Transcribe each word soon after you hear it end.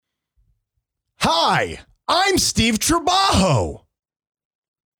Hi, I'm Steve Trabajo.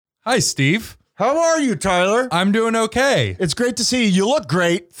 Hi, Steve. How are you, Tyler? I'm doing okay. It's great to see you. You look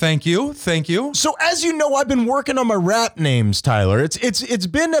great. Thank you. Thank you. So as you know, I've been working on my rap names, Tyler. It's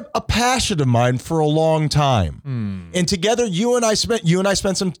been a passion of mine for a long time. And together, you and I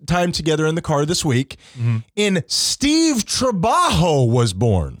spent some time together in the car this week. And Steve Trabajo was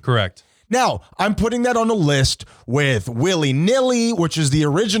born. Correct. Now, I'm putting that on a list with Willy Nilly, which is the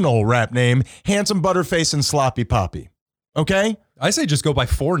original rap name, Handsome Butterface, and Sloppy Poppy. Okay? I say just go by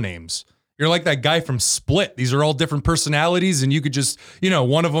 4 names. You're like that guy from Split. These are all different personalities, and you could just,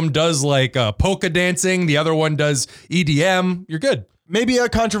 one of them does like polka dancing, the other one does EDM. You're good. Maybe a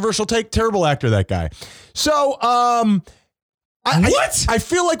controversial take. Terrible actor, that guy. So, What? I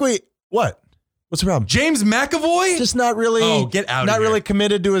feel like what? What's the problem? James McAvoy? Just not really. Oh, get out of Not here. really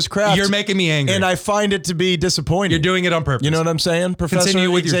committed to his craft. You're making me angry. and I find it to be disappointing. You're doing it on purpose. You know what I'm saying, Professor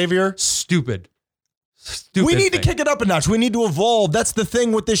Continue with Xavier? your stupid We need to thing. kick it up a notch. We need to evolve. That's the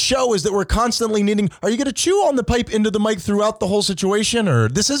thing with this show is that we're constantly needing. Are you going to chew on the pipe into the mic throughout the whole situation, or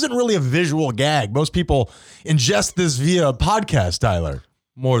this isn't really a visual gag? Most people ingest this via podcast. Tyler,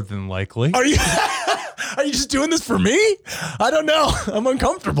 More than likely. are you? Are you just doing this for me? I don't know. I'm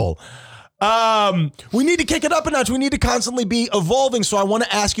uncomfortable. We need to kick it up a notch. We need to constantly be evolving. So I want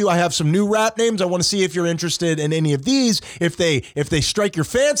to ask you, I have some new rap names. I want to see if you're interested in any of these. If they strike your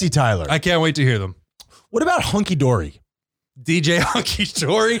fancy, Tyler. I can't wait to hear them. What about Hunky Dory? DJ Hunky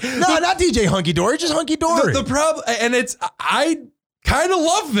Dory. No, not DJ Hunky Dory, just Hunky Dory. The problem, and I kind of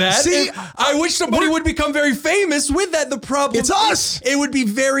love that. See, And I wish somebody would become very famous with that. The problem It's us. It would be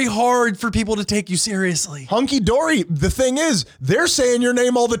very hard for people to take you seriously. Hunky Dory, the thing is, they're saying your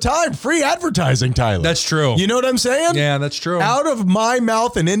name all the time. Free advertising, Tyler. That's true. You know what I'm saying? Yeah, that's true. Out of my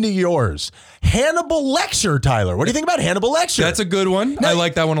mouth and into yours. Hannibal Lecter, Tyler. What do you think about Hannibal Lecter? That's a good one. Now, I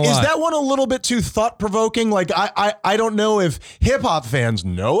like that one a lot. Is that one a little bit too thought-provoking? Like, I don't know if hip-hop fans,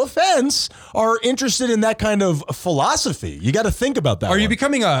 no offense, are interested in that kind of philosophy. You got to think about that. Are you one.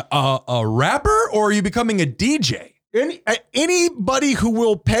 becoming a rapper or are you becoming a DJ? Anybody who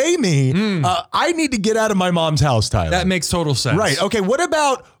will pay me, I need to get out of my mom's house, Tyler. That makes total sense. Right. Okay. What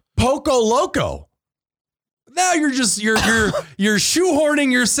about Poco Loco? Now you're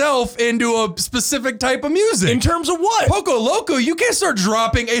shoehorning yourself into a specific type of music. In terms of what? Poco Loco, you can't start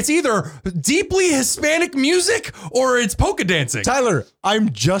dropping. It's either deeply Hispanic music or it's polka dancing. Tyler,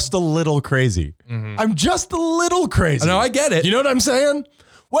 I'm just a little crazy. I'm just a little crazy. No, I get it. You know what I'm saying?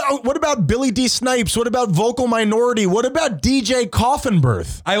 Well, what about Billy D. Snipes? What about Vocal Minority? What about DJ Coffin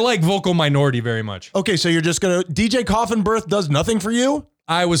Birth? I like Vocal Minority very much. Okay, so you're just going to... DJ Coffin Birth does nothing for you?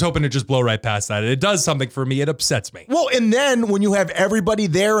 I was hoping to just blow right past that. It does something for me. It upsets me. Well, and then when you have everybody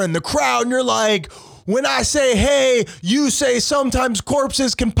there in the crowd and you're like, when I say, hey, you say sometimes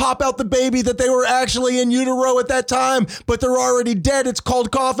corpses can pop out the baby that they were actually in utero at that time, but they're already dead. It's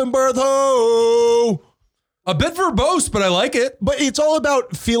called Coffin Birth. Ho! A bit verbose, but I like it. But it's all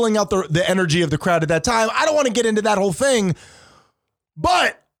about feeling out the energy of the crowd at that time. I don't want to get into that whole thing,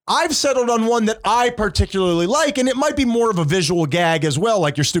 but I've settled on one that I particularly like, and it might be more of a visual gag as well,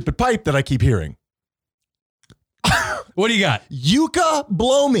 like your stupid pipe that I keep hearing. What do you got? Yuca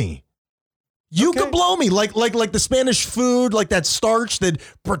Blow Me. Yuca Okay. Blow Me, like the Spanish food, like that starch that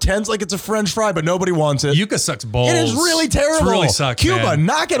pretends like it's a French fry, but nobody wants it. Yuca sucks balls. It is really terrible. It really sucks, Cuba, man.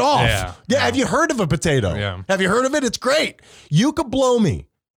 knock it off. Yeah. Have you heard of a potato? Yeah. Have you heard of it? It's great. Yuca Blow Me.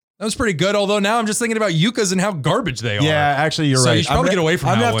 That was pretty good, although now I'm just thinking about yuccas and how garbage they are. Yeah, actually, you're So right. you should probably get away from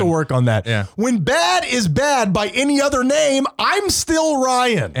I'm that gonna have to one. work on that. Yeah. When bad is bad by any other name, I'm still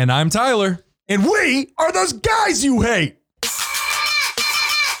Ryan. And I'm Tyler. And we are those guys you hate.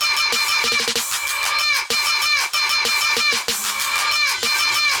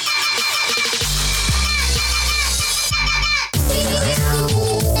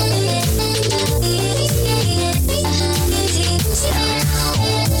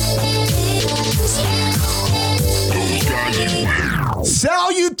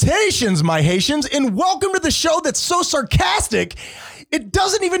 Salutations, my Haitians, and welcome to the show that's so sarcastic, it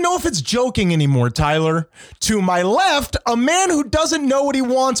doesn't even know if it's joking anymore, Tyler. To my left, a man who doesn't know what he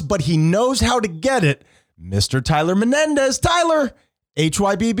wants, but he knows how to get it, Mr. Tyler Menendez. Tyler,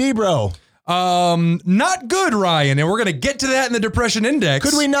 HYBB, bro. Not good, Ryan, and we're going to get to that in the Depression Index.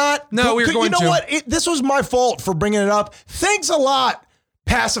 Could we not? No, we were going You know to. what? This was my fault for bringing it up. Thanks a lot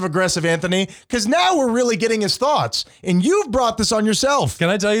passive aggressive Anthony, because now we're really getting his thoughts. And you've brought this on yourself. Can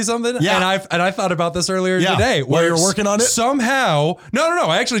I tell you something? Yeah. And I thought about this earlier today. While you're working on it? Somehow, no.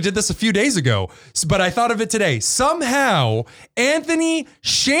 I actually did this a few days ago, but I thought of it today. Somehow, Anthony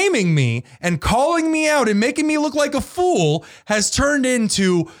shaming me and calling me out and making me look like a fool has turned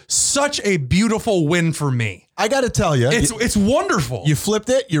into such a beautiful win for me. I got to tell you. It's wonderful. You flipped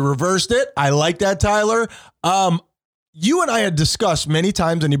it. You reversed it. I like that, Tyler. You and I had discussed many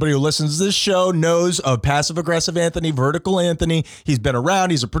times, anybody who listens to this show knows of passive aggressive Anthony, vertical Anthony. He's been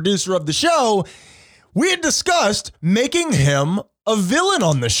around. He's a producer of the show. We had discussed making him a villain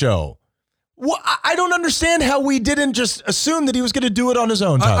on the show. Well, I don't understand how we didn't just assume that he was going to do it on his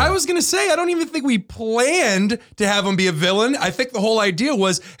own, Tyler. I was going to say, I don't even think we planned to have him be a villain. I think the whole idea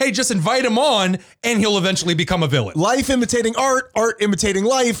was, hey, just invite him on and he'll eventually become a villain. Life imitating art, art imitating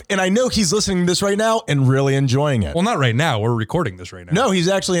life. And I know he's listening to this right now and really enjoying it. Well, not right now. We're recording this right now. No, he's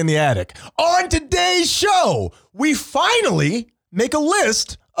actually in the attic. On today's show, we finally make a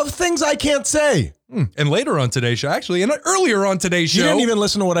list of things I can't say. And later on today's show, actually, and earlier on today's show. He didn't even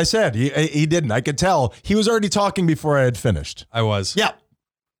listen to what I said. He didn't. I could tell. He was already talking before I had finished. I was. Yeah.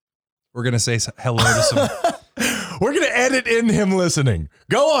 We're going to say hello to some. We're going to edit in him listening.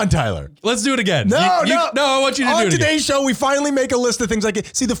 Go on, Tyler. Let's do it again. No, I want you to do it On today's again. show, we finally make a list of things I can.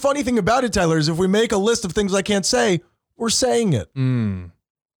 See, the funny thing about it, Tyler, is if we make a list of things I can't say, we're saying it.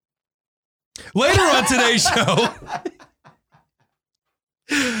 Later on today's show.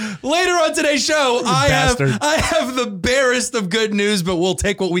 Later on today's show, I have the barest of good news, but we'll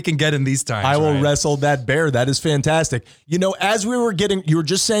take what we can get in these times. I will wrestle that bear. That is fantastic. You know, as we were you were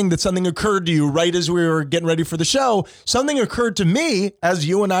just saying that something occurred to you right as we were getting ready for the show. Something occurred to me as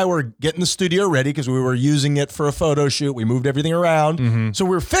you and I were getting the studio ready because we were using it for a photo shoot. We moved everything around. So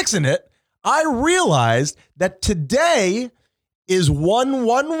we were fixing it. I realized that today is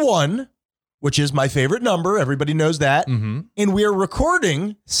 111. Which is my favorite number. Everybody knows that. And we are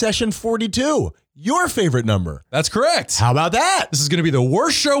recording session 42, your favorite number. That's correct. How about that? This is going to be the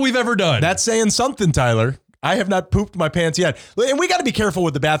worst show we've ever done. That's saying something, Tyler. I have not pooped my pants yet. And we got to be careful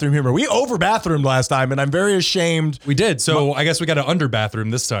with the bathroom humor. We over-bathroomed last time, and I'm very ashamed. We did. So I guess we got to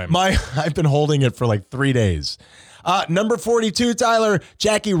under-bathroom this time. I've been holding it for like 3 days. Number 42, Tyler,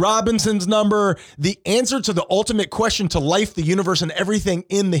 Jackie Robinson's number, the answer to the ultimate question to life, the universe, and everything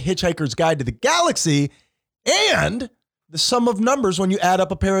in The Hitchhiker's Guide to the Galaxy, and the sum of numbers when you add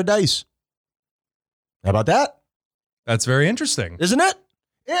up a pair of dice. How about that? That's very interesting. Isn't it?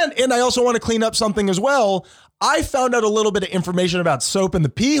 And I also want to clean up something as well. I found out a little bit of information about soap in the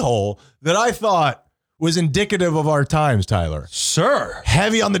pee hole that I thought was indicative of our times, Tyler. Sure.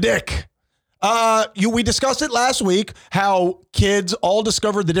 Heavy on the dick. We discussed it last week, how kids all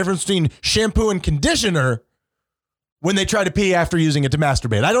discovered the difference between shampoo and conditioner when they try to pee after using it to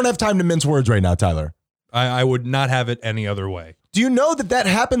masturbate. I don't have time to mince words right now, Tyler. I would not have it any other way. Do you know that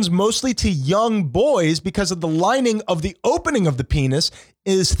happens mostly to young boys because of the lining of the opening of the penis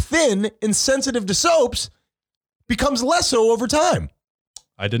is thin and sensitive to soaps, becomes less so over time?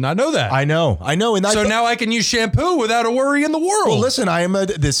 I did not know that. I know. And so now I can use shampoo without a worry in the world. Well, listen,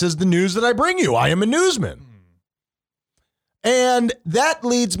 this is the news that I bring you. I am a newsman. And that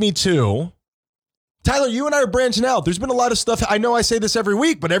leads me to, Tyler, you and I are branching out. There's been a lot of stuff. I know I say this every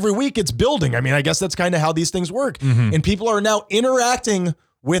week, but every week it's building. I mean, I guess that's kind of how these things work. And people are now interacting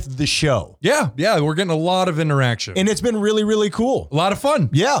with the show. Yeah, we're getting a lot of interaction. And it's been really, really cool. A lot of fun.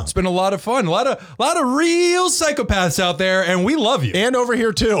 Yeah. It's been a lot of fun. A lot of real psychopaths out there, and we love you. And over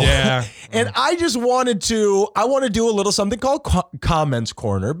here too. Yeah. And I want to do a little something called Comments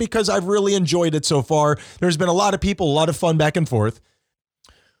Corner because I've really enjoyed it so far. There's been a lot of people, a lot of fun back and forth.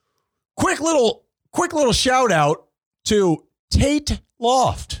 Quick little shout out to Tate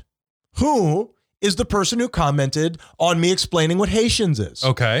Loft, who is the person who commented on me explaining what Haitians is.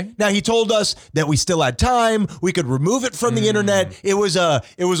 Okay. Now he told us that we still had time. We could remove it from the internet. It was a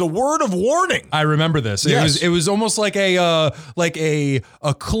word of warning. I remember this. Yes. It was almost like a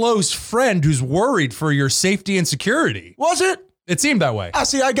close friend who's worried for your safety and security. Was it? It seemed that way.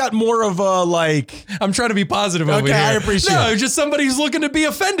 See, I got more of a like. I'm trying to be positive over here. I appreciate it. No, just somebody who's looking to be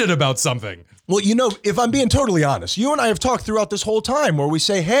offended about something. Well, if I'm being totally honest, you and I have talked throughout this whole time where we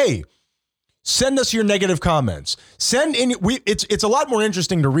say, hey, send us your negative comments. It's a lot more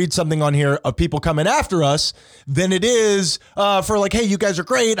interesting to read something on here of people coming after us than it is for like, hey, you guys are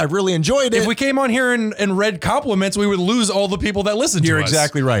great. I've really enjoyed it. If we came on here and read compliments, we would lose all the people that listen to us. You're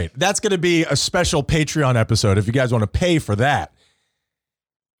exactly right. That's going to be a special Patreon episode if you guys want to pay for that.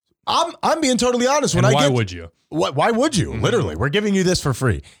 I'm being totally honest. Why would you? Why would you? Literally, we're giving you this for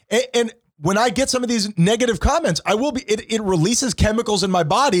free. And when I get some of these negative comments, it releases chemicals in my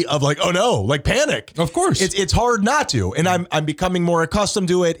body of like, oh no, like panic. Of course. It's hard not to. And I'm becoming more accustomed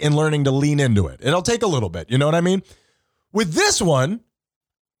to it and learning to lean into it. It'll take a little bit. You know what I mean? With this one,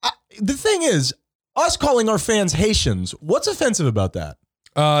 the thing is, us calling our fans Haitians, what's offensive about that?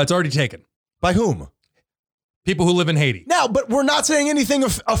 It's already taken. By whom? People who live in Haiti. Now, but we're not saying anything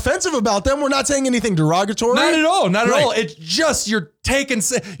offensive about them. We're not saying anything derogatory. Not at all. Not at Right. all. It's just you're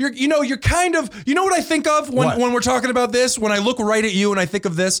kind of, you know what I think of when we're talking about this? When I look right at you and I think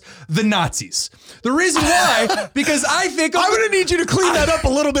of this, the Nazis. The reason why, because I think of I'm going to need you to clean that up a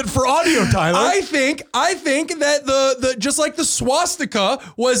little bit for audio, Tyler. I think that the just like the swastika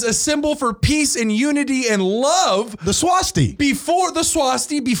was a symbol for peace and unity and love. The swasti. Before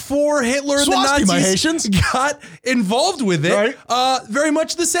Hitler and the Swasti, my Nazis Haitians. got involved with it, Right. very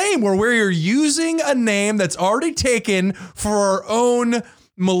much the same, where we're using a name that's already taken for our own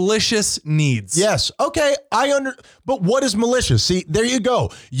malicious needs. Yes. Okay. But what is malicious? See, there you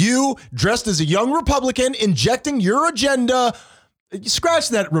go. You dressed as a young Republican, injecting your agenda. Scratch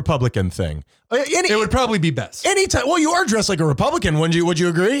that Republican thing. It would probably be best. Anytime. Well, you are dressed like a Republican. Would you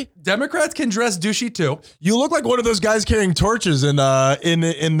agree? Democrats can dress douchey too. You look like one of those guys carrying torches in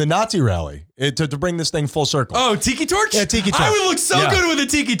the Nazi rally to bring this thing full circle. Oh, tiki torch? Yeah, tiki torch. I would look so Yeah. good with a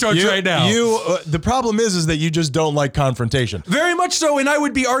tiki torch right now. The problem is that you just don't like confrontation. Very much so, and I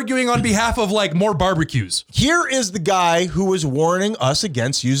would be arguing on behalf of like more barbecues. Here is the guy who was warning us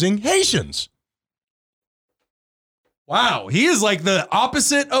against using Haitians. Wow, he is like the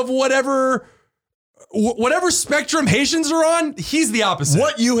opposite of whatever spectrum Haitians are on. He's the opposite.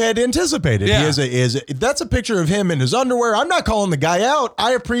 What you had anticipated. Yeah. That's a picture of him in his underwear. I'm not calling the guy out.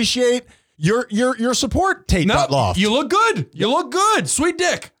 I appreciate your support, Tate Loft. You look good. You look good. Sweet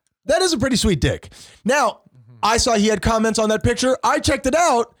dick. That is a pretty sweet dick. Now, I saw he had comments on that picture. I checked it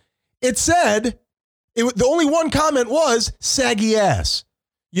out. It said, the only one comment was saggy ass.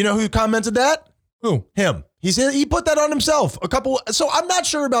 You know who commented that? Who? Him. He put that on himself so I'm not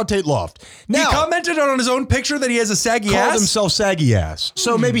sure about Tate Loft. Now, He commented on his own picture that he has a saggy called ass. himself saggy ass.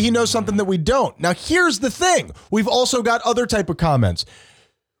 So maybe he knows something that we don't. Now, here's the thing. We've also got other type of comments.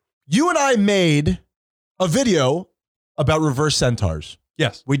 You and I made a video about reverse centaurs.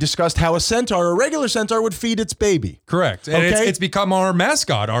 Yes. We discussed how a regular centaur would feed its baby. Correct. And Okay. it's become our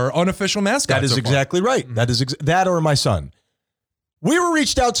mascot, our unofficial mascot. That is so far. exactly right. That is that or my son. We were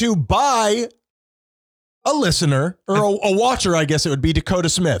reached out to by a listener or a watcher, I guess it would be, Dakota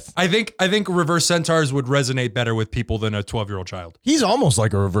Smith. I think reverse centaurs would resonate better with people than a 12-year-old child. He's almost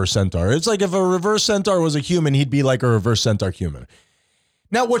like a reverse centaur. It's like if a reverse centaur was a human, he'd be like a reverse centaur human.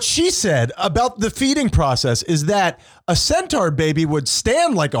 Now, what she said about the feeding process is that a centaur baby would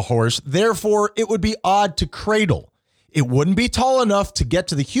stand like a horse, therefore it would be odd to cradle. It wouldn't be tall enough to get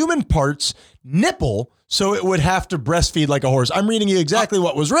to the human part's nipple, so it would have to breastfeed like a horse. I'm reading you exactly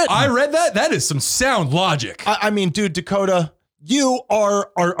what was written. I read that. That is some sound logic. I mean, dude, Dakota, you are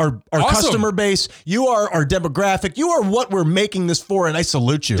our Awesome. customer base. You are our demographic. You are what we're making this for, and I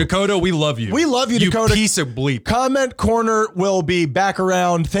salute you. Dakota, we love you. We love you, Dakota. You piece of bleep. Comment corner will be back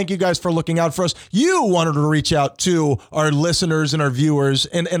around. Thank you guys for looking out for us. You wanted to reach out to our listeners and our viewers,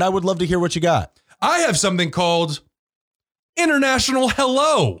 and I would love to hear what you got. I have something called International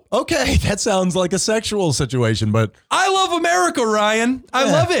Hello. Okay, that sounds like a sexual situation, but I love America, Ryan. I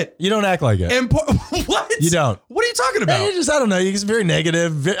love it. you don't act like it. And what? You don't. What are you talking about? You just, I don't know. You're just very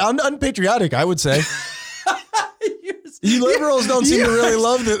negative, unpatriotic, I would say. You liberals don't seem to really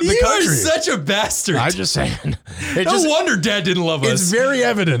love the you country. are such a bastard. I'm just saying. No wonder Dad didn't love us. It's very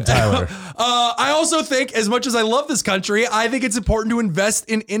evident, Tyler. I also think, as much as I love this country, I think it's important to invest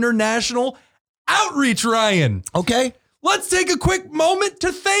in international outreach, Ryan. Okay. Let's take a quick moment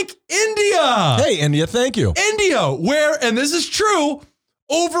to thank India. Hey, India, thank you. India, where, and this is true,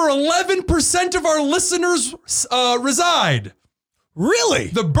 over 11% of our listeners reside. Really?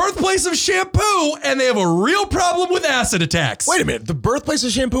 The birthplace of shampoo, and they have a real problem with acid attacks. Wait a minute. The birthplace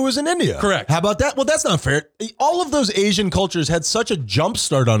of shampoo is in India. Correct. How about that? Well, that's not fair. All of those Asian cultures had such a jump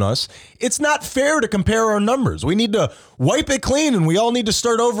start on us. It's not fair to compare our numbers. We need to wipe it clean, and we all need to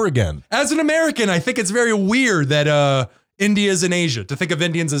start over again. As an American, I think it's very weird that India's in Asia, to think of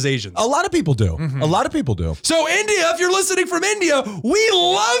Indians as Asians. A lot of people do. A lot of people do. So India, if you're listening from India, we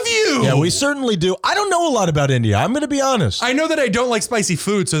love you. Yeah, we certainly do. I don't know a lot about India. I'm going to be honest. I know that I don't like spicy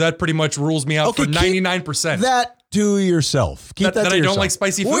food, so that pretty much rules me out for keep 99%. that to yourself. Keep that to I yourself. don't like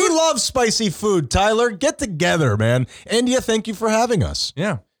spicy food? We love spicy food, Tyler. Get together, man. India, thank you for having us.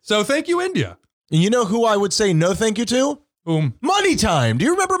 Yeah. So thank you, India. And you know who I would say no thank you to? Money Time. Do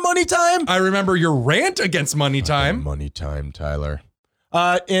you remember Money Time? I remember your rant against Money Time. Money Time, Tyler.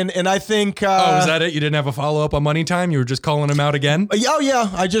 And I think. Oh, was that it? You didn't have a follow up on Money Time? You were just calling him out again? Oh yeah,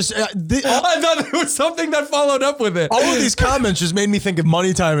 I just. I thought there was something that followed up with it. All of these comments just made me think of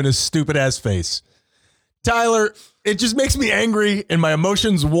Money Time and his stupid ass face. Tyler, it just makes me angry, and my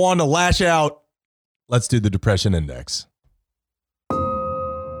emotions want to lash out. Let's do the Depression Index.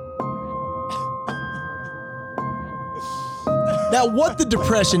 Now, what the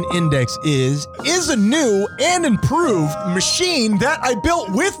Depression Index is a new and improved machine that I built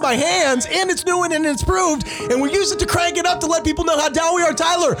with my hands, and it's new and it's improved, and we use it to crank it up to let people know how down we are.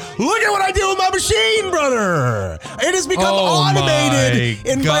 Tyler, look at what I did with my machine, brother. It has become automated,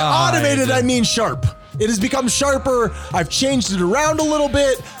 and by automated, I mean sharp. It has become sharper. I've changed it around a little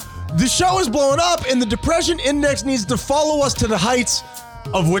bit. The show is blowing up, and the Depression Index needs to follow us to the heights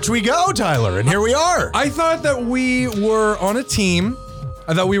of which we go, Tyler, and here we are. I thought that we were on a team.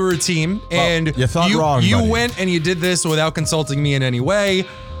 I thought we were a team, and you thought wrong, you buddy. went and you did this without consulting me in any way.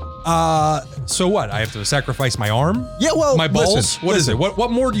 So what? I have to sacrifice my arm? Yeah, well, my balls? listen, What is it?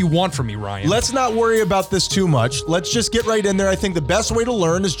 What more do you want from me, Ryan? Let's not worry about this too much. Let's just get right in there. I think the best way to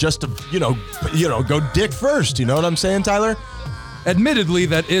learn is just to, go dick first. You know what I'm saying, Tyler? Admittedly,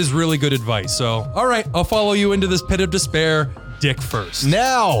 that is really good advice. So, all right, I'll follow you into this pit of despair. Dick first.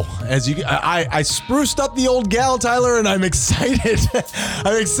 Now, I spruced up the old gal, Tyler, and I'm excited.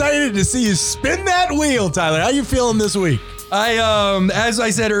 I'm excited to see you spin that wheel, Tyler. How you feeling this week? As I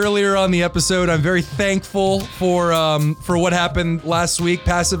said earlier on the episode, I'm very thankful for what happened last week.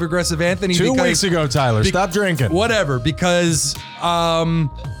 Passive aggressive Anthony. 2 weeks ago, Tyler. Stop drinking. Whatever, because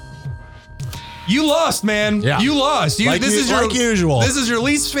you lost, man. Yeah. You lost. Like usual. This is your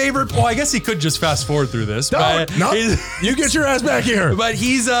least favorite. Well, I guess he could just fast forward through this. No, you get your ass back here. But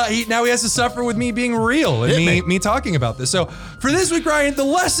now he has to suffer with me being real and me talking about this. So for this week, Ryan, the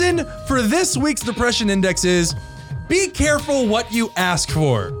lesson for this week's Depression Index is be careful what you ask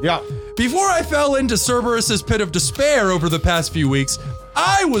for. Yeah. Before I fell into Cerberus's pit of despair over the past few weeks,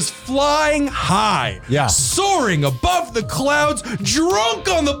 I was flying high, soaring above the clouds, drunk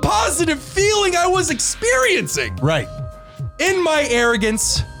on the positive feeling I was experiencing. Right. In my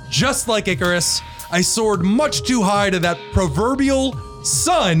arrogance, just like Icarus, I soared much too high to that proverbial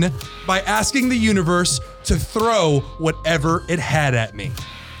sun by asking the universe to throw whatever it had at me.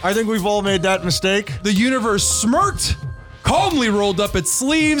 I think we've all made that mistake. The universe smirked, calmly rolled up its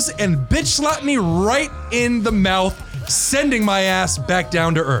sleeves, and bitch slapped me right in the mouth, sending my ass back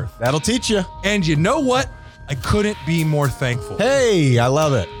down to earth. That'll teach you. And you know what? I couldn't be more thankful. Hey, I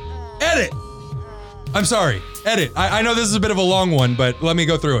love it. Edit. I'm sorry. Edit. I know this is a bit of a long one, but let me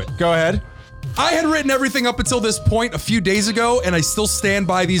go through it. Go ahead. I had written everything up until this point a few days ago, and I still stand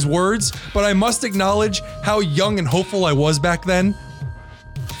by these words, but I must acknowledge how young and hopeful I was back then.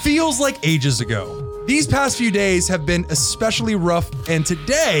 Feels like ages ago. These past few days have been especially rough, and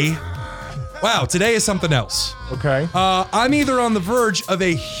today is something else. Okay. I'm either on the verge of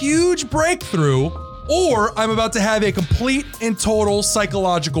a huge breakthrough, or I'm about to have a complete and total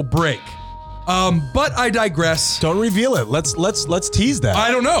psychological break. But I digress. Don't reveal it. Let's tease that.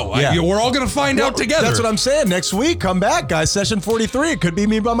 I don't know. Yeah. We're all gonna find out together. That's what I'm saying. Next week, come back, guys. Session 43. It could be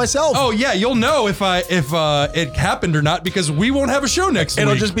me by myself. Oh yeah, you'll know if it happened or not because we won't have a show next week.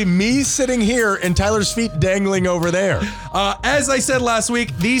 It'll just be me sitting here and Tyler's feet dangling over there. As I said last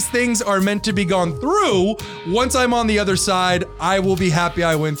week, these things are meant to be gone through. Once I'm on the other side, I will be happy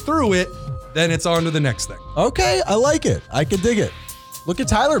I went through it. Then it's on to the next thing. Okay, I like it. I can dig it. Look at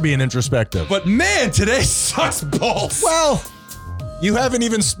Tyler being introspective. But man, today sucks balls. Well, you haven't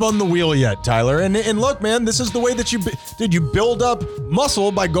even spun the wheel yet, Tyler. And look, man, this is the way that you build up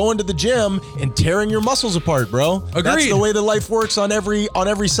muscle by going to the gym and tearing your muscles apart, bro. Agreed. That's the way that life works on every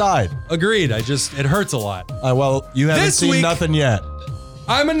side. Agreed. It hurts a lot. Well, you haven't This seen week, nothing yet.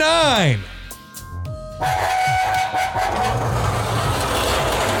 I'm a 9.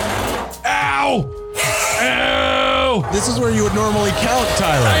 Ow! Ow! This is where you would normally count,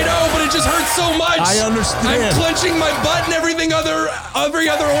 Tyler. I know, but it just hurts so much. I understand. I'm clenching my butt and every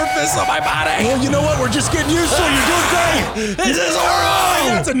other orifice of my body. Well, you know what? We're just getting used to it. You're doing great. This is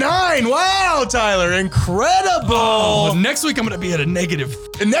horrible. That's a 9. Wow, Tyler. Incredible. Oh, next week I'm going to be at a negative.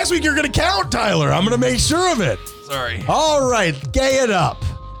 And next week you're going to count, Tyler. I'm going to make sure of it. Sorry. All right, gay it up.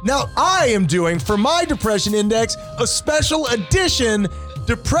 Now, I am doing, for my Depression Index, a special edition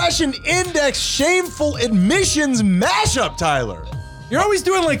Depression Index Shameful Admissions mashup, Tyler. You're always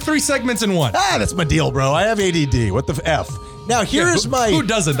doing like 3 segments in one. That's my deal, bro. I have ADD. What the F? Now, here's Who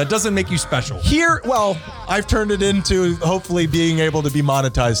doesn't? That doesn't make you special. I've turned it into hopefully being able to be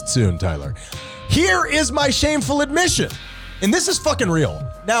monetized soon, Tyler. Here is my shameful admission. And this is fucking real.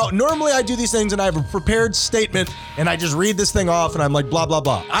 Now, normally I do these things and I have a prepared statement and I just read this thing off and I'm like, blah, blah,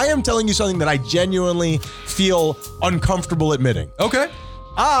 blah. I am telling you something that I genuinely feel uncomfortable admitting. Okay.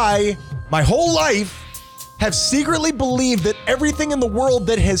 My whole life, have secretly believed that everything in the world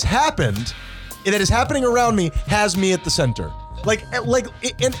that has happened, that is happening around me, has me at the center. Like,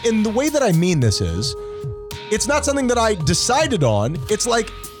 and the way that I mean this is, it's not something that I decided on. It's like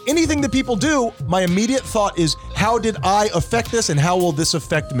anything that people do, my immediate thought is, how did I affect this and how will this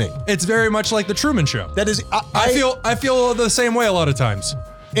affect me? It's very much like the Truman Show. That is, I feel the same way a lot of times.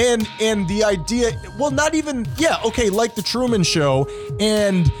 And the idea, well, not even, yeah, okay, like the Truman Show,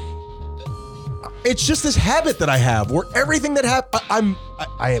 and it's just this habit that I have where everything that happens,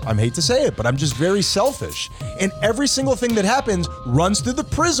 I hate to say it, but I'm just very selfish. And every single thing that happens runs through the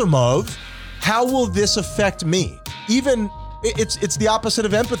prism of, how will this affect me? Even, it's the opposite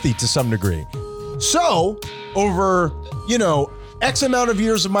of empathy to some degree. So, over, X amount of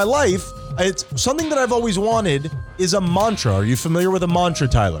years of my life, it's something that I've always wanted is a mantra. Are you familiar with a mantra,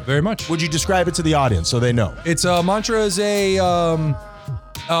 Tyler? Very much. Would you describe it to the audience so they know? It's a mantra is a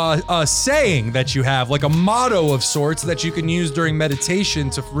saying that you have, like a motto of sorts that you can use during meditation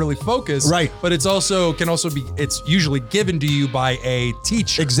to really focus. Right. But it's usually given to you by a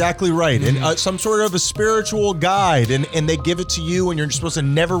teacher. Exactly right. And some sort of a spiritual guide, and they give it to you and you're supposed to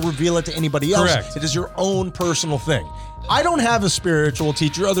never reveal it to anybody else. Correct. It is your own personal thing. I don't have a spiritual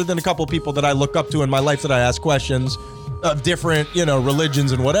teacher other than a couple of people that I look up to in my life that I ask questions of different,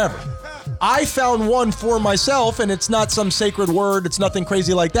 religions and whatever. I found one for myself, and it's not some sacred word. It's nothing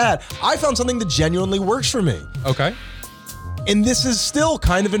crazy like that. I found something that genuinely works for me. Okay. And this is still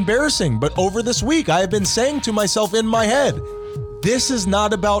kind of embarrassing, but over this week, I have been saying to myself in my head, this is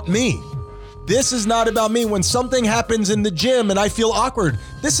not about me. This is not about me. When something happens in the gym and I feel awkward,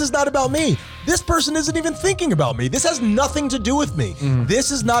 this is not about me. This person isn't even thinking about me. This has nothing to do with me.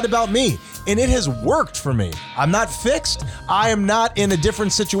 This is not about me. And it has worked for me. I'm not fixed. I am not in a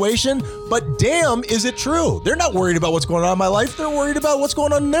different situation, but damn, is it true? They're not worried about what's going on in my life. They're worried about what's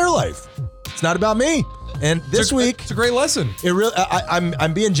going on in their life. It's not about me. And this week, it's a great lesson. It really,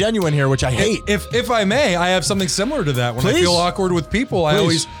 I'm being genuine here, which I hate. If I may, I have something similar to that. When I feel awkward with people,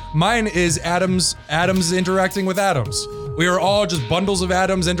 mine is atoms interacting with atoms. We are all just bundles of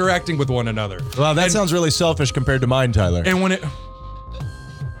atoms interacting with one another. Well, that sounds really selfish compared to mine, Tyler. And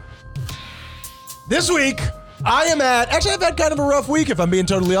this week, actually, I've had kind of a rough week, if I'm being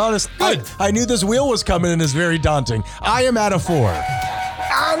totally honest. Good. I knew this wheel was coming and it's very daunting. I am at a 4.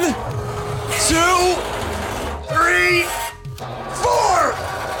 1, 2, 3, 4.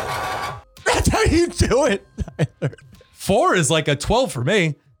 That's how you do it, Tyler. 4 is like a 12 for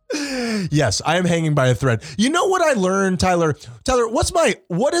me. Yes, I am hanging by a thread. You know what I learned, Tyler? Tyler,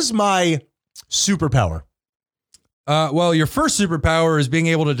 what is my superpower? Well, your first superpower is being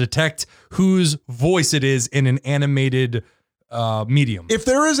able to detect whose voice it is in an animated medium. If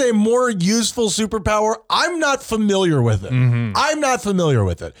there is a more useful superpower, I'm not familiar with it. I'm not familiar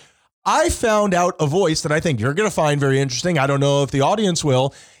with it. I found out a voice that I think you're going to find very interesting. I don't know if the audience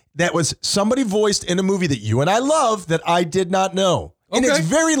will. That was somebody voiced in a movie that you and I love that I did not know. And it's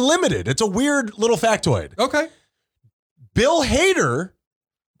very limited. It's a weird little factoid. Okay. Bill Hader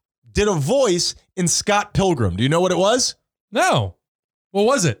did a voice in Scott Pilgrim. Do you know what it was? No. What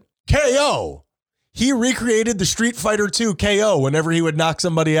was it? KO. He recreated the Street Fighter II KO whenever he would knock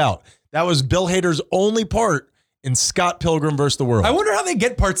somebody out. That was Bill Hader's only part in Scott Pilgrim vs. the World. I wonder how they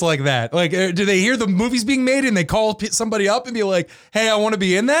get parts like that. Like, do they hear the movies being made and they call somebody up and be like, hey, I want to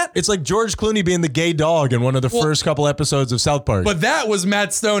be in that? It's like George Clooney being the gay dog in one of the first couple episodes of South Park. But that was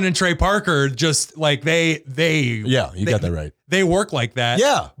Matt Stone and Trey Parker. Just like they yeah, you got that right. They work like that.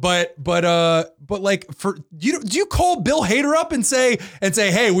 Yeah. But like do you call Bill Hader up and say,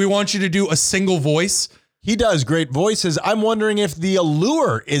 hey, we want you to do a single voice? He does great voices. I'm wondering if the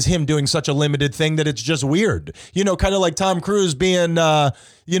allure is him doing such a limited thing that it's just weird. Kind of like Tom Cruise being,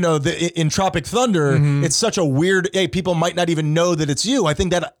 in Tropic Thunder. It's such a weird, hey, people might not even know that it's you. I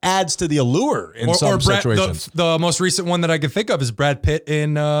think that adds to the allure in some situations. The most recent one that I could think of is Brad Pitt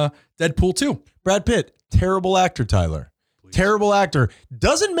in Deadpool 2. Brad Pitt, terrible actor, Tyler. Please. Terrible actor.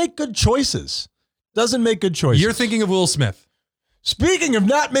 Doesn't make good choices. You're thinking of Will Smith. Speaking of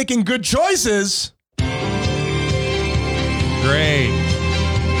not making good choices... Great.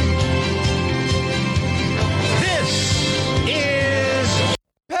 This is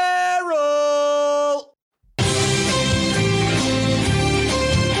Peril.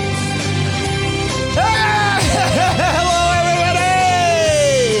 Hello,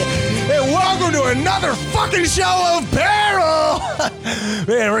 everybody, and welcome to another fucking show of Peril.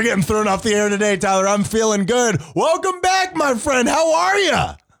 Man, we're getting thrown off the air today, Tyler. I'm feeling good. Welcome back, my friend. How are you?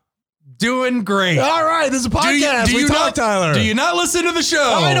 Doing great. All right, this is a podcast. We talk, Tyler. Do you not listen to the show?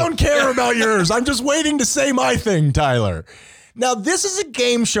 I don't care about yours. I'm just waiting to say my thing, Tyler. Now, this is a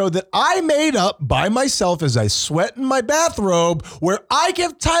game show that I made up by myself as I sweat in my bathrobe, where I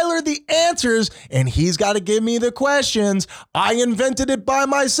give Tyler the answers and he's got to give me the questions. I invented it by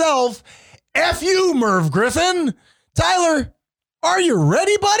myself. F you, Merv Griffin. Tyler, are you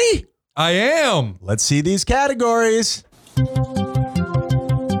ready, buddy? I am. Let's see these categories.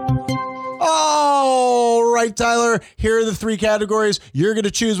 All right, Tyler, here are the three categories. You're going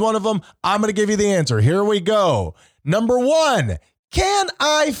to choose one of them. I'm going to give you the answer. Here we go. Number 1, can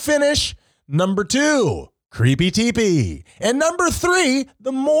I finish? Number 2, creepy teepee. And number 3,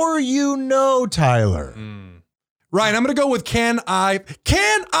 the more you know, Tyler. Ryan, I'm going to go with can I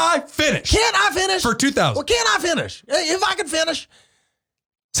finish? Can I finish? For 2,000. Well, can I finish? If I can finish.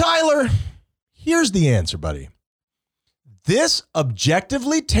 Tyler, here's the answer, buddy. This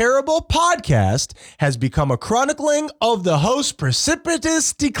objectively terrible podcast has become a chronicling of the host's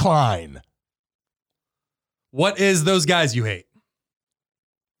precipitous decline. What is those guys you hate?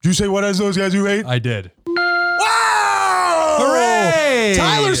 Did you say what is those guys you hate? I did. Wow! Hooray!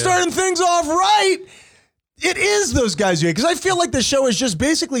 Tyler starting things off right. It is those guys you hate, because I feel like the show is just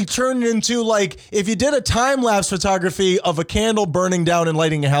basically turned into like if you did a time-lapse photography of a candle burning down and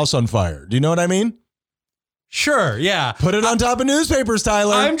lighting a house on fire. Do you know what I mean? Sure, yeah. Put it on top of newspapers,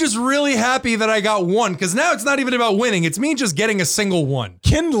 Tyler. I'm just really happy that I got one, because now it's not even about winning. It's me just getting a single one.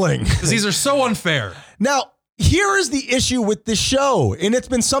 Kindling. Because these are so unfair. Now, here is the issue with this show, and it's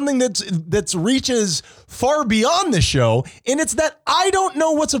been something that's reaches far beyond the show, and it's that I don't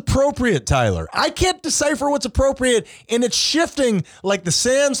know what's appropriate, Tyler. I can't decipher what's appropriate, and it's shifting like the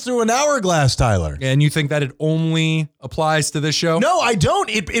sands through an hourglass, Tyler. And you think that it only applies to this show? No, I don't.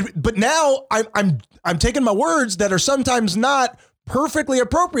 But now I'm taking my words that are sometimes not perfectly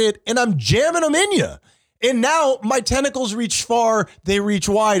appropriate, and I'm jamming them in you. And now my tentacles reach far, they reach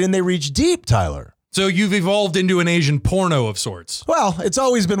wide, and they reach deep, Tyler. So you've evolved into an Asian porno of sorts. Well, it's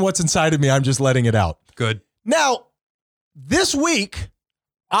always been what's inside of me. I'm just letting it out. Good. Now, this week,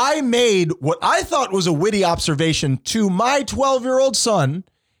 I made what I thought was a witty observation to my 12-year-old son,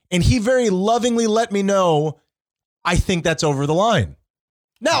 and he very lovingly let me know, I think that's over the line.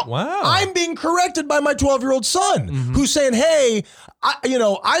 Now, wow. I'm being corrected by my 12-year-old son, who's saying, hey,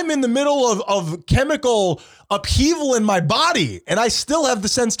 I'm in the middle of chemical upheaval in my body, and I still have the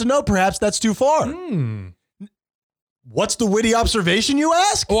sense to know perhaps that's too far. What's the witty observation, you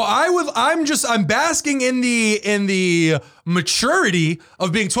ask? Well, I'm basking in the maturity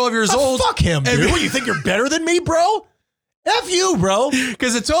of being 12 years old. Fuck him, dude. What, you think you're better than me, bro? F you, bro.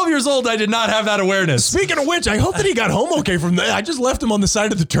 Because at 12 years old, I did not have that awareness. Speaking of which, I hope that he got home okay from that. I just left him on the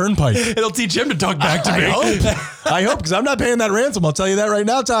side of the turnpike. It'll teach him to talk back to me. I hope, because I'm not paying that ransom. I'll tell you that right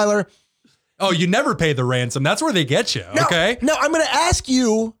now, Tyler. Oh, you never pay the ransom. That's where they get you, okay? Now, I'm going to ask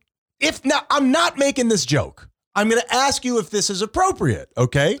you I'm not making this joke. I'm going to ask you if this is appropriate,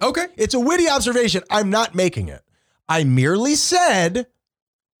 okay? Okay. It's a witty observation. I'm not making it. I merely said,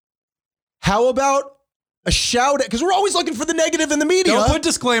 how about a shout out, because we're always looking for the negative in the media. Don't put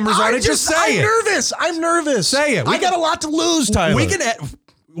disclaimers on it. Just say it. I'm nervous. Say it. I got a lot to lose, Tyler. We can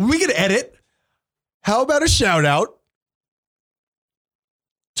edit. How about a shout out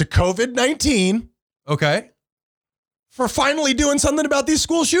to COVID-19? Okay. For finally doing something about these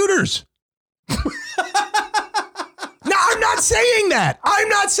school shooters. No, I'm not saying that. I'm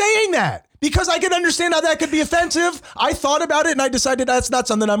not saying that. Because I can understand how that could be offensive. I thought about it and I decided that's not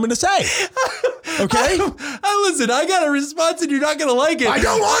something I'm going to say. Okay? Listen, I got a response and you're not going to like it. I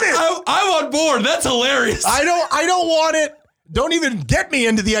don't want it. I'm on board. That's hilarious. I don't want it. Don't even get me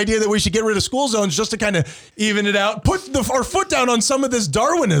into the idea that we should get rid of school zones just to kind of even it out. Put our foot down on some of this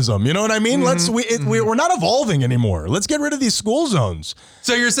Darwinism. You know what I mean? We're not evolving anymore. Let's get rid of these school zones.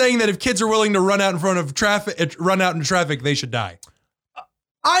 So you're saying that if kids are willing to run out into traffic, they should die.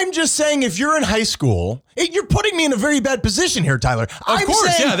 I'm just saying, if you're in high school, you're putting me in a very bad position here, Tyler. Of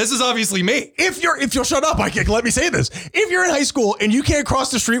course, yeah. This is obviously me. If you'll shut up, let me say this. If you're in high school and you can't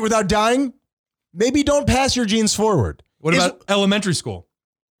cross the street without dying, maybe don't pass your genes forward. What about elementary school?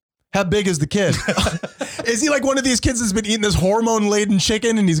 How big is the kid? Is he like one of these kids that's been eating this hormone-laden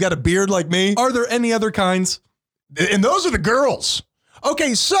chicken and he's got a beard like me? Are there any other kinds? And those are the girls.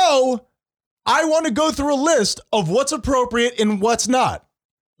 Okay, so I want to go through a list of what's appropriate and what's not.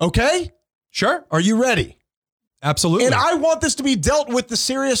 Okay? Sure. Are you ready? Absolutely. And I want this to be dealt with the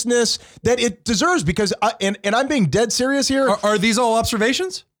seriousness that it deserves, because I'm being dead serious here. Are these all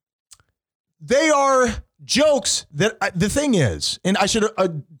observations? They are jokes that the thing is, and I should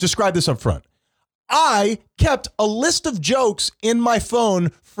describe this up front. I kept a list of jokes in my phone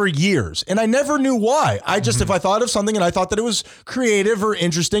for years, and I never knew why. I just, if I thought of something and I thought that it was creative or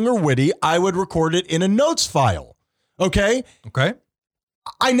interesting or witty, I would record it in a notes file. Okay? Okay.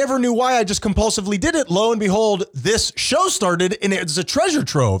 I never knew why. I just compulsively did it. Lo and behold, this show started, and it's a treasure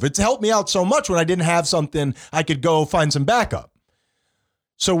trove. It's helped me out so much when I didn't have something I could go find some backup.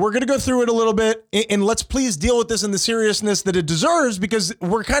 So we're going to go through it a little bit, and let's please deal with this in the seriousness that it deserves, because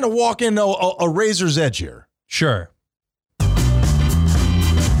we're kind of walking a razor's edge here. Sure.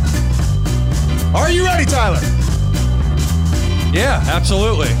 Are you ready, Tyler? Yeah,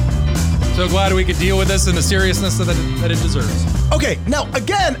 absolutely. So glad we could deal with this in the seriousness that it deserves. Okay, now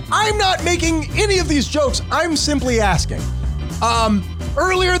again, I'm not making any of these jokes. I'm simply asking.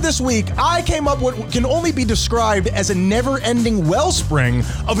 Earlier this week, I came up with what can only be described as a never-ending wellspring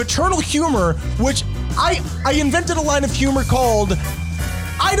of eternal humor, which I invented a line of humor called,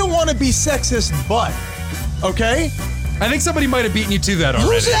 I don't want to be sexist, but, okay? I think somebody might have beaten you to that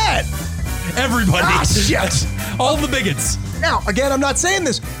already. Who's that? Everybody. Ah, shit. All the bigots. Now, again, I'm not saying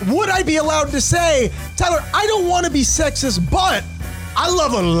this. Would I be allowed to say, Tyler, I don't want to be sexist, but I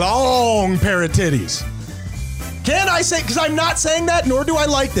love a long pair of titties? Can I say, because I'm not saying that, nor do I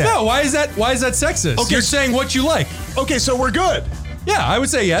like that. No, why is that sexist? Okay. You're saying what you like. Okay, so we're good. Yeah, I would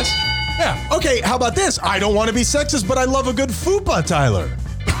say yes. Yeah. Okay, how about this? I don't want to be sexist, but I love a good fupa, Tyler.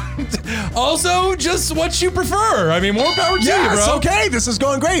 Also, just what you prefer. I mean, more power to you, bro. Okay, this is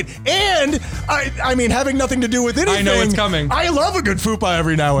going great. And, I mean, having nothing to do with anything. I know it's coming. I love a good fupa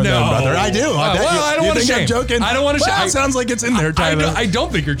every now and then, brother. I do. I don't want to shame. I'm joking? I don't want to shame. Well, it sounds like it's in there, Tyler. I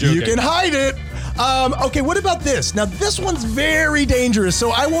don't think you're joking. You can hide it. Okay, what about this? Now, this one's very dangerous,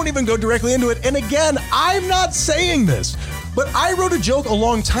 so I won't even go directly into it. And again, I'm not saying this, but I wrote a joke a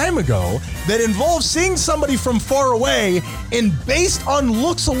long time ago that involves seeing somebody from far away, and based on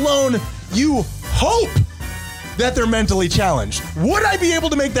looks alone, you hope that they're mentally challenged. Would I be able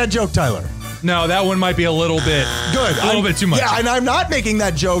to make that joke, Tyler? No, that one might be a little bit good. A little bit too much. Yeah, and I'm not making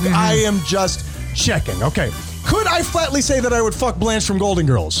that joke. I am just checking. Okay. Could I flatly say that I would fuck Blanche from Golden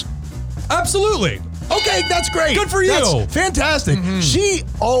Girls? Absolutely. Okay, that's great. Good for you. That's fantastic. She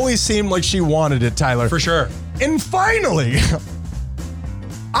always seemed like she wanted it, Tyler. For sure. And finally,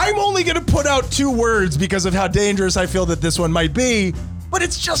 I'm only going to put out 2 words because of how dangerous I feel that this one might be, but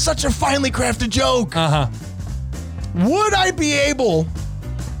it's just such a finely crafted joke. Would I be able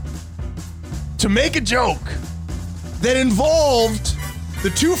to make a joke that involved the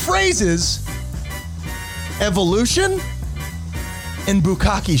 2 phrases evolution and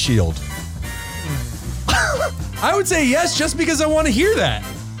Bukkake shield? I would say yes, just because I want to hear that.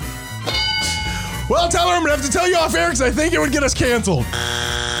 Well, Tyler, I'm going to have to tell you off air because I think it would get us canceled.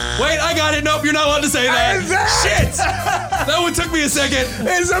 Wait, I got it. Nope, you're not allowed to say that. Shit! That one took me a second.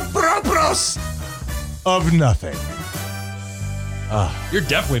 It's a propros of nothing. You're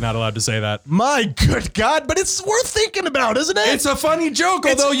definitely not allowed to say that. My good God, but it's worth thinking about, isn't it? It's a funny joke,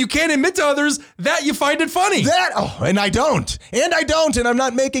 although you can't admit to others that you find it funny. And I don't. And I'm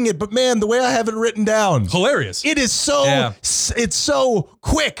not making it, but man, the way I have it written down. Hilarious. It is so, it's so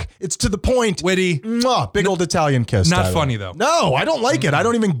quick. It's to the point. Witty. Mwah, big old Italian kiss. Not Tyler. funny, though. No, I don't like it. I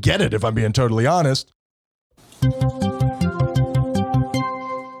don't even get it, if I'm being totally honest.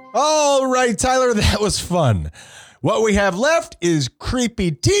 All right, Tyler, that was fun. What we have left is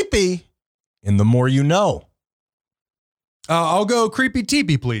creepy teepee, and the more you know. I'll go creepy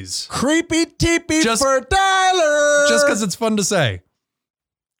teepee, please. Creepy teepee for Tyler. Just because it's fun to say.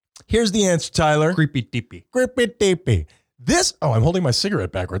 Here's the answer, Tyler. Creepy teepee. Creepy teepee. I'm holding my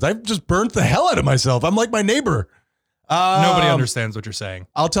cigarette backwards. I've just burnt the hell out of myself. I'm like my neighbor. Nobody understands what you're saying.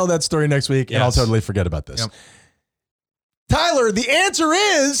 I'll tell that story next week, and I'll totally forget about this. Yep. Tyler, the answer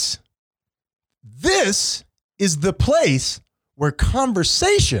is this is the place where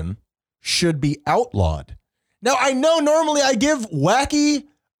conversation should be outlawed. Now, I know normally I give wacky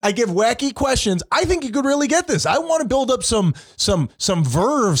questions. I think you could really get this. I want to build up some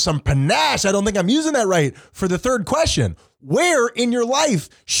verve, some panache. I don't think I'm using that right for the third question. Where in your life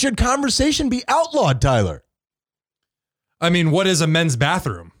should conversation be outlawed, Tyler? I mean, what is a men's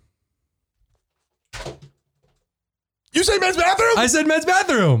bathroom? You say men's bathroom? I said men's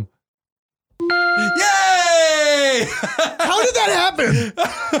bathroom. Yay! How did that happen?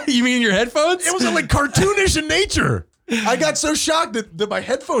 You mean your headphones? It was like cartoonish in nature. I got so shocked that my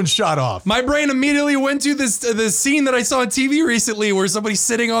headphones shot off. My brain immediately went to this scene that I saw on TV recently where somebody's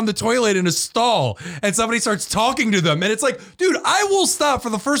sitting on the toilet in a stall and somebody starts talking to them. And it's like, dude, I will stop for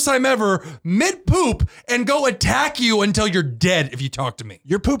the first time ever mid-poop and go attack you until you're dead if you talk to me.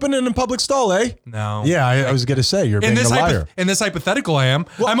 You're pooping in a public stall, eh? No. Yeah, I was going to say, you're being a liar. In this hypothetical, I am.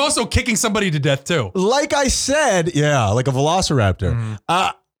 Well, I'm also kicking somebody to death, too. Like I said, yeah, like a velociraptor.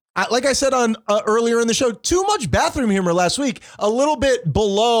 Like I said on earlier in the show, too much bathroom humor last week, a little bit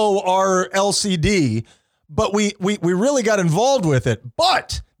below our LCD, but we really got involved with it.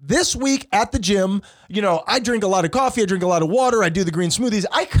 But this week at the gym, you know, I drink a lot of coffee, I drink a lot of water, I do the green smoothies.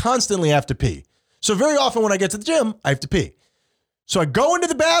 I constantly have to pee. So very often when I get to the gym, I have to pee. So I go into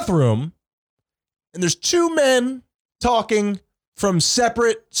the bathroom and there's two men talking from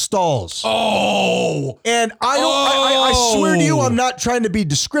separate stalls. Oh. And I swear to you, I'm not trying to be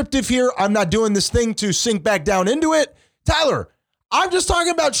descriptive here. I'm not doing this thing to sink back down into it. Tyler, I'm just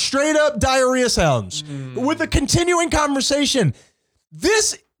talking about straight up diarrhea sounds with a continuing conversation.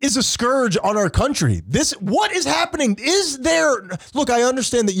 This is a scourge on our country. What is happening? Look, I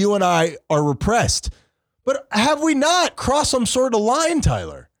understand that you and I are repressed, but have we not crossed some sort of line,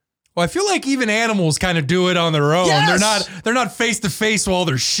 Tyler? Well, I feel like even animals kind of do it on their own. Yes! They're not face to face while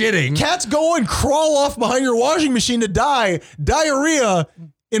they're shitting. Cats go and crawl off behind your washing machine to die. Diarrhea,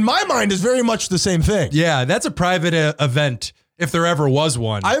 in my mind, is very much the same thing. Yeah, that's a private event if there ever was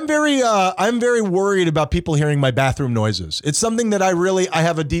one. I'm very worried about people hearing my bathroom noises. It's something that I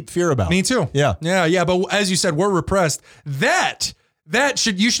have a deep fear about. Me too. Yeah. But as you said, we're repressed.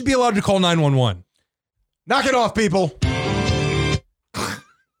 You should be allowed to call 911. Knock it off, people.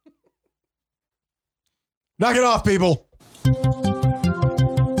 Knock it off, people.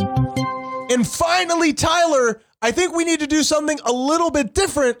 And finally, Tyler, I think we need to do something a little bit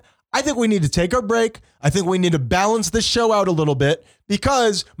different. I think we need to take our break. I think we need to balance this show out a little bit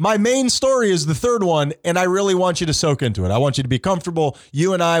because my main story is the third one, and I really want you to soak into it. I want you to be comfortable.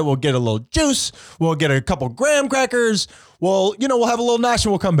 You and I will get a little juice. We'll get a couple graham crackers. We'll have a little nosh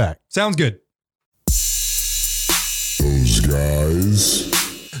and we'll come back. Sounds good. Those guys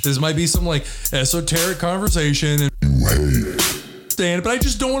This might be some like esoteric conversation and you hate. but I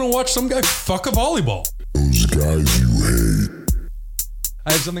just don't want to watch some guy fuck a volleyball. Those guys you hate.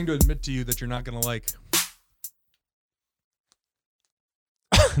 I have something to admit to you that you're not going to like.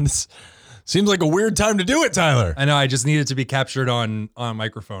 This seems like a weird time to do it, Tyler. I know, I just need it to be captured on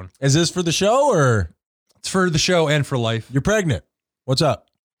microphone. Is this for the show or? It's for the show and for life. You're pregnant. What's up?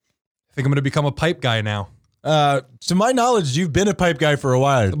 I think I'm going to become a pipe guy now. To my knowledge, you've been a pipe guy for a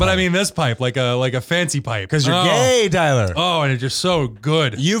while. But I mean this pipe, like a fancy pipe. Because you're gay, Tyler. Oh, and it's just so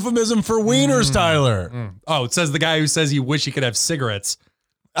good. Euphemism for wieners, Tyler. Oh, it says the guy who says he wish he could have cigarettes.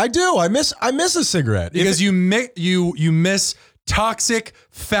 I do. I miss a cigarette. Because you miss toxic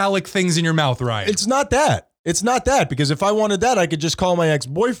phallic things in your mouth, Ryan. It's not that. It's not that. Because if I wanted that, I could just call my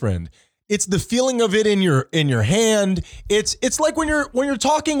ex-boyfriend. It's the feeling of it in your hand. It's like when you're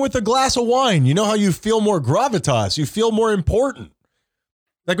talking with a glass of wine. You know how you feel more gravitas. You feel more important.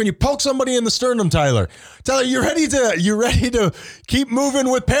 Like when you poke somebody in the sternum, Tyler. Tyler, you ready to keep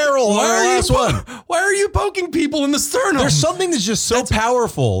moving with peril? Why are you poking people in the sternum? There's something that's just so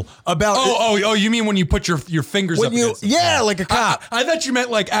powerful about. Oh! You mean when you put your fingers up against them? Like a cop. I thought you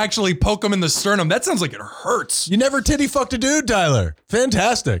meant like actually poke them in the sternum. That sounds like it hurts. You never titty fucked a dude, Tyler.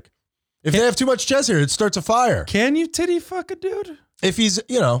 Fantastic. If they have too much chest hair, it starts a fire. Can you titty fuck a dude? If he's,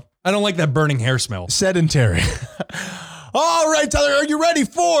 I don't like that burning hair smell. Sedentary. All right, Tyler, are you ready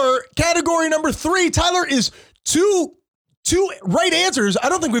for category number 3? Tyler is two right answers. I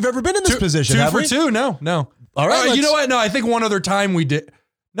don't think we've ever been in this position, have we? 2 for 2, no. All right, you know what? No, I think one other time we did.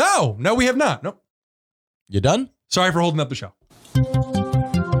 No, we have not. Nope. You done? Sorry for holding up the show.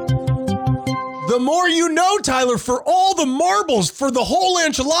 The more you know, Tyler, for all the marbles, for the whole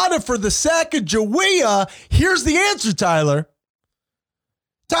enchilada, for the Sacagawea, here's the answer, Tyler.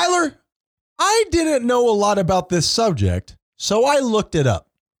 Tyler, I didn't know a lot about this subject, so I looked it up.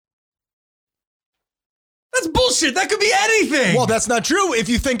 That's bullshit. That could be anything. Well, that's not true if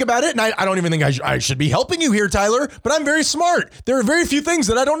you think about it, and I don't even think I should be helping you here, Tyler, but I'm very smart. There are very few things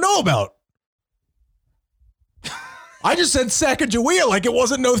that I don't know about. I just said Sacagawea like it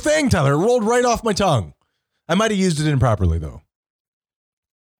wasn't no thing, Tyler. It rolled right off my tongue. I might have used it improperly, though.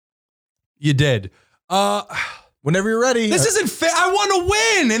 You did. Whenever you're ready. This isn't fair. I want to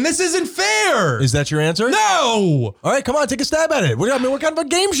win, and this isn't fair. Is that your answer? No. All right, come on, take a stab at it. What kind of a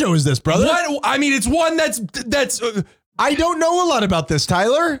game show is this, brother? What? I mean, it's one that's. I don't know a lot about this,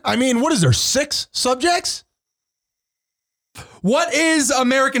 Tyler. I mean, what is there, 6 subjects? What is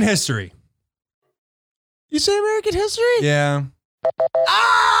American history? You say American history? Yeah.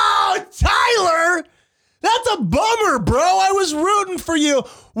 Oh, Tyler! That's a bummer, bro. I was rooting for you.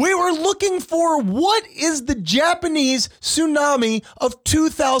 We were looking for what is the Japanese tsunami of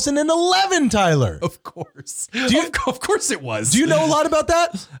 2011, Tyler. Of course. Of course it was. Do you know a lot about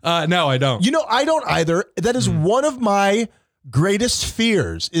that? No, I don't. You know, I don't either. That is one of my greatest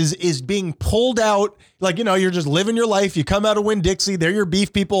fears is being pulled out. Like, you know, you're just living your life. You come out of Winn-Dixie. They're your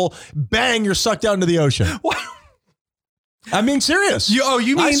beef people. Bang, you're sucked out into the ocean. What? I mean, serious. You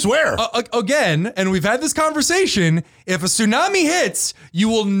mean? I swear. Again, and we've had this conversation. If a tsunami hits, you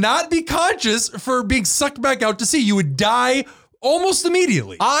will not be conscious for being sucked back out to sea. You would die almost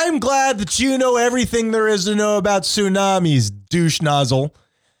immediately. I'm glad that you know everything there is to know about tsunamis, douche nozzle.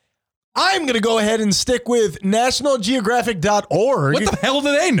 I'm going to go ahead and stick with nationalgeographic.org. What the hell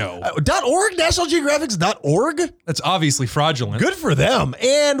do they know? .org? Nationalgeographic.org? That's obviously fraudulent. Good for them.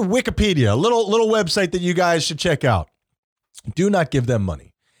 And Wikipedia, a little website that you guys should check out. Do not give them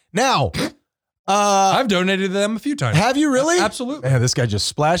money. Now, I've donated to them a few times. have you really? Absolutely. Man, this guy just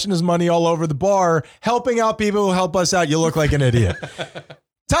splashing his money all over the bar, helping out people who help us out. You look like an idiot.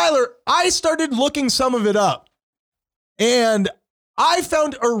 Tyler, I started looking some of it up, and I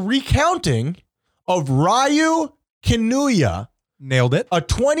found a recounting of Ryu Kinuya, Nailed it. a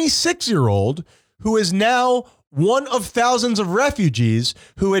 26-year-old who is now one of thousands of refugees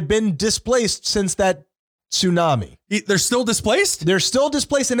who had been displaced since that tsunami. They're still displaced? They're still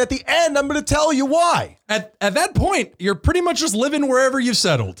displaced, and at the end, I'm going to tell you why. At that point, you're pretty much just living wherever you've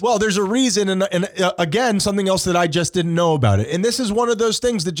settled. Well, there's a reason, and again, something else that I just didn't know about it. And this is one of those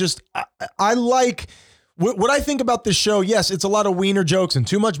things that just, I like, what I think about this show, yes, it's a lot of wiener jokes and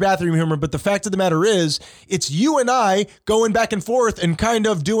too much bathroom humor, but the fact of the matter is, it's you and I going back and forth and kind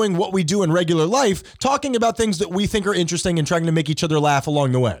of doing what we do in regular life, talking about things that we think are interesting and trying to make each other laugh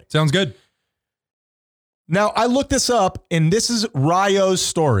along the way. Sounds good. Now, I looked this up, and this is Ryo's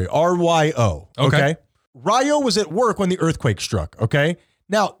story, R-Y-O, okay? Ryo was at work when the earthquake struck, okay?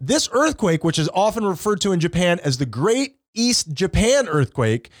 Now, this earthquake, which is often referred to in Japan as the Great East Japan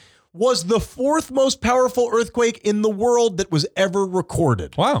Earthquake, was the fourth most powerful earthquake in the world that was ever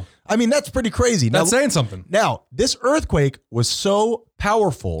recorded. Wow. I mean, that's pretty crazy. That's saying something. Now, this earthquake was so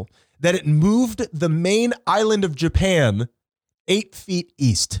powerful that it moved the main island of Japan 8 feet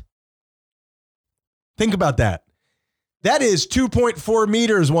east. Think about that. That is 2.4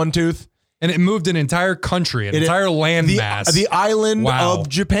 meters, One Tooth. And it moved an entire country, an entire landmass. The island Wow. of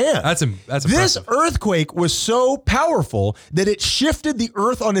Japan. That's This impressive. earthquake was so powerful that it shifted the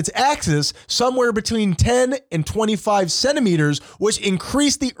Earth on its axis somewhere between 10 and 25 centimeters, which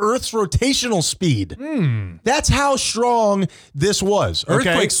increased the Earth's rotational speed. That's how strong this was. Okay?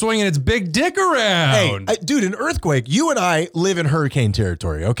 Earthquake swinging its big dick Hey, around. dude, an earthquake, you and I live in hurricane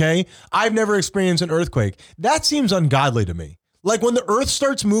territory, okay? I've never experienced an earthquake. That seems ungodly to me. Like when the earth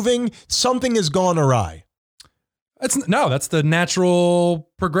starts moving, something has gone awry. That's the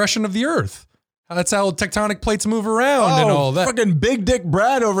natural progression of the earth. That's how tectonic plates move around and all that. Fucking Big Dick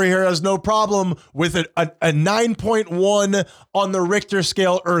Brad over here has no problem with a 9.1 on the Richter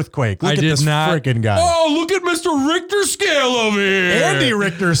scale earthquake. Look at this freaking guy. Oh, look at Mr. Richter scale over here. Andy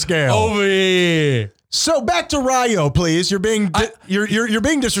Richter scale. Over here. So back to Ryo, please. You're being you're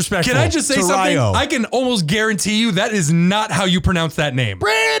being disrespectful. Can I just say to something? Ryo. I can almost guarantee you that is not how you pronounce that name.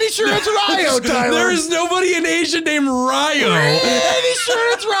 Pretty sure it's Ryo, Tyler. There is nobody in Asia named Ryo. Pretty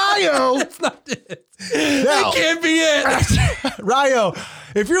sure it's Ryo. That's not it. No. That can't be it. Ryo,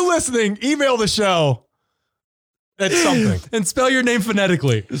 if you're listening, email the show. That's something. And spell your name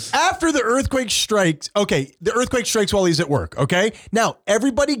phonetically. After the earthquake strikes, the earthquake strikes while he's at work, okay? Now,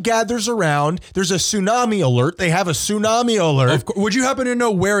 everybody gathers around. There's a tsunami alert. They have a tsunami alert. Would you happen to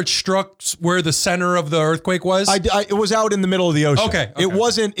know where it struck, where the center of the earthquake was? It was out in the middle of the ocean. Okay. It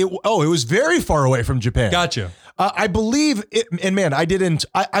wasn't, it was very far away from Japan. Gotcha. I believe it, and man,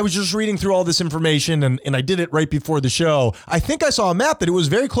 I was just reading through all this information and I did it right before the show. I think I saw a map that it was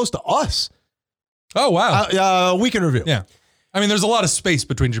very close to us. Oh, wow. We can review. Yeah. I mean, there's a lot of space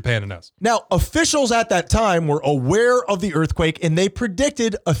between Japan and us. Now, officials at that time were aware of the earthquake and they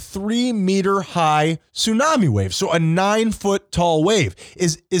predicted a 3-meter high tsunami wave. So a 9-foot tall wave.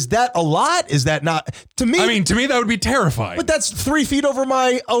 Is that a lot? Is that not? To me, that would be terrifying. but that's 3 feet over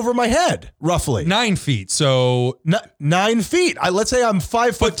my head, roughly. 9 feet. So 9 feet. Let's say I'm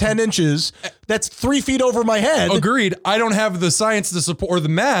 5 foot 10 inches. that's 3 feet over my head. Agreed. I don't have the science to support or the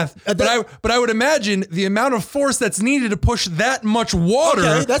math, but I would imagine the amount of force that's needed to push that much water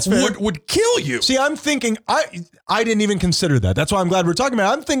Okay, that's fair. would kill you. See, I'm thinking, I didn't even consider that. That's why I'm glad we're talking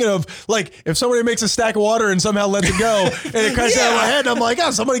about it. I'm thinking of, like, if somebody makes a stack of water and somehow lets it go and it crashes out of my head, I'm like,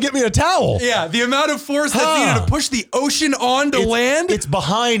 oh, somebody get me a towel. Yeah, the amount of force that's needed to push the ocean onto land. It's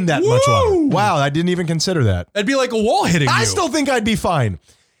behind that much water. Wow, I didn't even consider that. That'd be like a wall hitting you. I still think I'd be fine.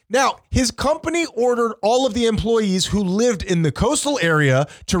 Now, his company ordered all of the employees who lived in the coastal area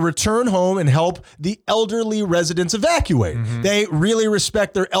to return home and help the elderly residents evacuate. They really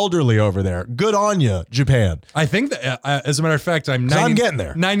respect their elderly over there. Good on you, Japan. I think that, as a matter of fact, I'm getting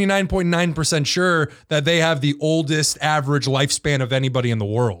there. 99.9% sure that they have the oldest average lifespan of anybody in the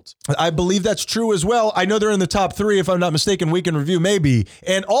world. I believe that's true as well. I know they're in the top 3, if I'm not mistaken. Week in Review, maybe.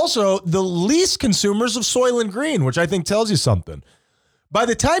 And also the least consumers of Soylent Green, which I think tells you something. By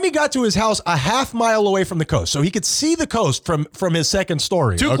the time he got to his house, a half mile away from the coast, so he could see the coast from his second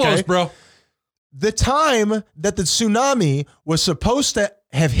story. Too close, bro. The time that the tsunami was supposed to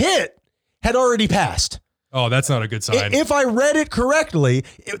have hit had already passed. Oh, that's not a good sign. If I read it correctly,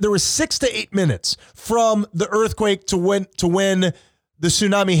 there was 6 to 8 minutes from the earthquake to when the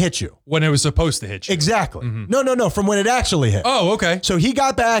tsunami hit you. When it was supposed to hit you. Exactly. No, from when it actually hit. Oh, okay. So he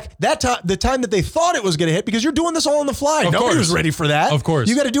got back the time that they thought it was going to hit, because you're doing this all on the fly. Nobody was ready for that. Of course.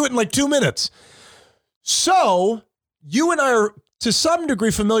 You got to do it in like 2 minutes. So you and I are to some degree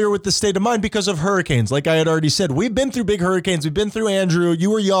familiar with the state of mind because of hurricanes. Like I had already said, we've been through big hurricanes. We've been through Andrew.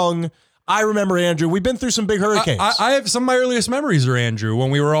 You were young. I remember Andrew. We've been through some big hurricanes. I have some of my earliest memories are Andrew, when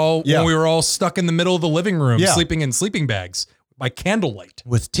we were all stuck in the middle of the living room, sleeping in sleeping bags by candlelight.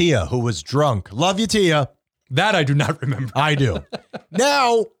 With Tia, who was drunk. Love you, Tia. That I do not remember. I do.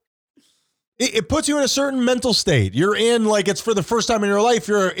 Now, it puts you in a certain mental state. You're in, like, it's for the first time in your life,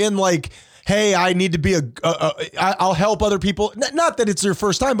 you're in, like, hey, I need to be I'll help other people. Not that it's your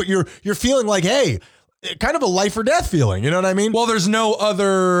first time, but you're feeling like, hey, kind of a life or death feeling. You know what I mean? Well, there's no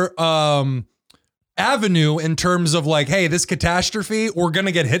other avenue in terms of like, hey, this catastrophe, we're going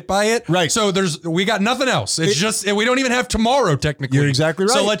to get hit by it. Right. So we got nothing else. It's just, we don't even have tomorrow technically. You're exactly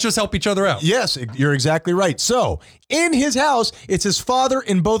right. So let's just help each other out. Yes, you're exactly right. So in his house, it's his father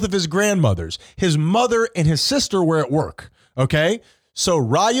and both of his grandmothers. His mother and his sister were at work. Okay. So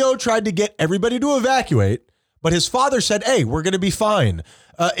Rayo tried to get everybody to evacuate, but his father said, hey, we're going to be fine.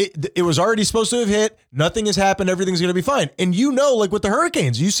 It was already supposed to have hit. Nothing has happened. Everything's going to be fine. And like with the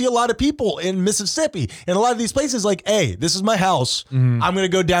hurricanes, you see a lot of people in Mississippi and a lot of these places like, hey, this is my house. I'm going to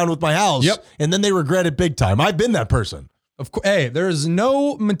go down with my house. Yep. And then they regret it big time. I've been that person. Of course, hey, there is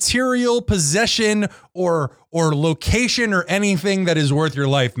no material possession or location or anything that is worth your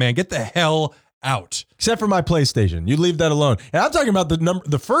life, man. Get the hell out. Except for my PlayStation. You leave that alone. And I'm talking about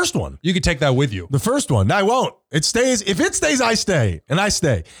the first one. You could take that with you. The first one. I won't. It stays. If it stays, I stay. And I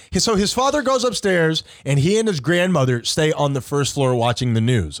stay. So his father goes upstairs and he and his grandmother stay on the first floor watching the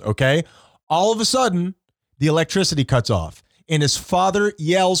news. Okay. All of a sudden, the electricity cuts off. And his father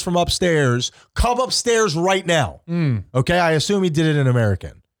yells from upstairs, come upstairs right now. Okay. I assume he did it in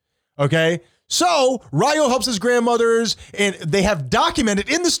American. Okay. So Rayo helps his grandmothers, and they have documented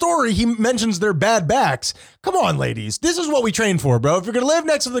in the story. He mentions their bad backs. Come on, ladies. This is what we train for, bro. If you're going to live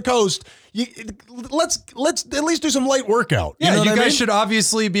next to the coast, let's at least do some light workout. Yeah, you guys should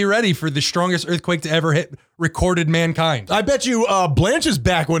obviously be ready for the strongest earthquake to ever hit recorded mankind. I bet you Blanche's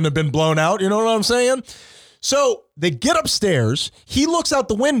back wouldn't have been blown out. You know what I'm saying? So they get upstairs. He looks out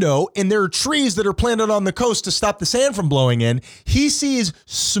the window, and there are trees that are planted on the coast to stop the sand from blowing in. He sees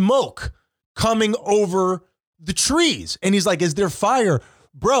smoke coming over the trees. And he's like, is there fire?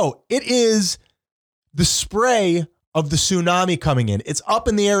 Bro, it is the spray of the tsunami coming in. It's up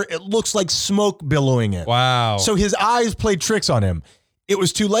in the air. It looks like smoke billowing in. Wow. So his eyes played tricks on him. It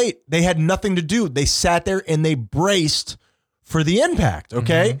was too late. They had nothing to do. They sat there and they braced for the impact.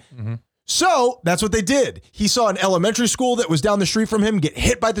 Okay. So that's what they did. He saw an elementary school that was down the street from him get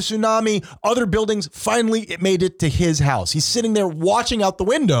hit by the tsunami. Other buildings. Finally, it made it to his house. He's sitting there watching out the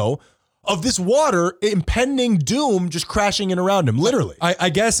window of this water, impending doom just crashing in around him, literally. I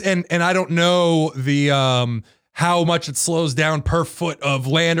guess, and I don't know the how much it slows down per foot of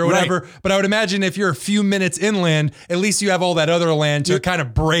land or whatever, but I would imagine if you're a few minutes inland, at least you have all that other land to kind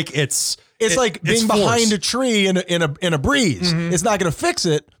of break its like being behind a tree in a breeze. It's not going to fix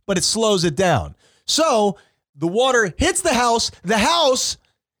it, but it slows it down. So the water hits the house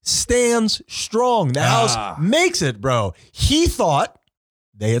stands strong. The house makes it, bro. He thought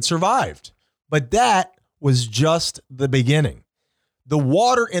they had survived, but that was just the beginning. the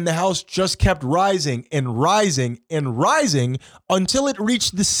water in the house just kept rising and rising and rising until it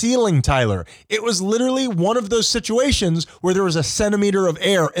reached the ceiling, Tyler. It was literally one of those situations where there was a centimeter of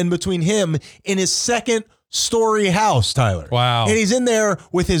air in between him and his second-story house, Tyler. Wow. And he's in there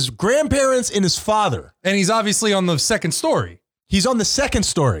with his grandparents and his father. And he's obviously on the second story. He's on the second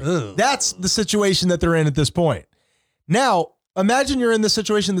story. Ugh. That's the situation that they're in at this point. Now, imagine you're in this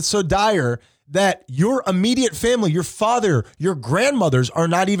situation that's so dire that your immediate family, your father, your grandmothers are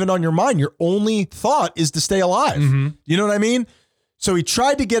not even on your mind. Your only thought is to stay alive. Mm-hmm. You know what I mean? So he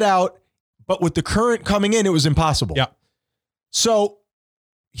tried to get out, but with the current coming in, it was impossible. Yeah. So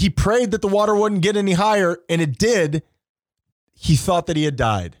he prayed that the water wouldn't get any higher, and it did. He thought that he had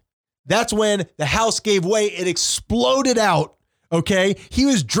died. That's when the house gave way. It exploded out. Okay. He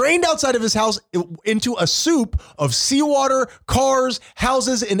was drained outside of his house into a soup of seawater, cars,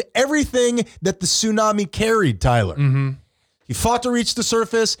 houses, and everything that the tsunami carried, Tyler. Mm-hmm. He fought to reach the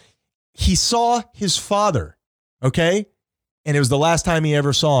surface. He saw his father. Okay. And it was the last time he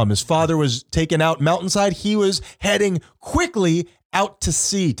ever saw him. His father was taken out mountainside. He was heading quickly out to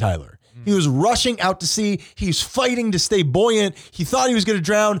sea, Tyler. He was rushing out to sea. He was fighting to stay buoyant. He thought he was going to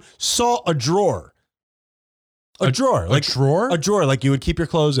drown, saw a drawer. A drawer. Like a drawer? A drawer like you would keep your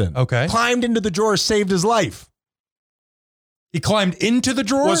clothes in. Okay. Climbed into the drawer, saved his life. He climbed into the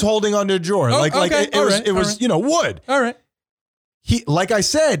drawer? Was holding onto a drawer. Oh, like okay. it was, All right. it was, All right. you know, wood. All right. He, like I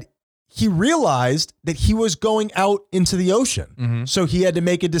said, he realized that he was going out into the ocean. Mm-hmm. So he had to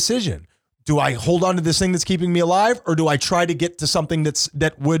make a decision. Do I hold on to this thing that's keeping me alive, or do I try to get to something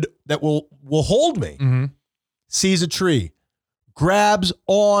that will hold me? Mm-hmm. Sees a tree, grabs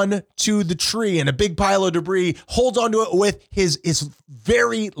on to the tree and a big pile of debris, holds onto it with his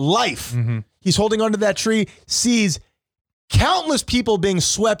very life. Mm-hmm. He's holding onto that tree, sees countless people being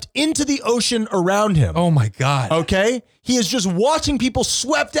swept into the ocean around him. Oh my God. Okay? He is just watching people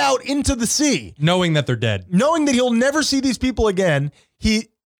swept out into the sea. Knowing that they're dead. Knowing that he'll never see these people again, he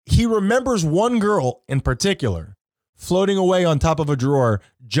remembers one girl in particular floating away on top of a drawer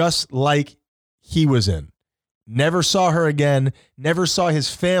just like he was in. Never saw her again, never saw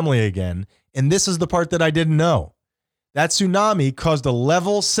his family again. And this is the part that I didn't know. That tsunami caused a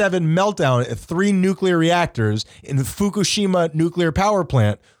level 7 meltdown at 3 nuclear reactors in the Fukushima nuclear power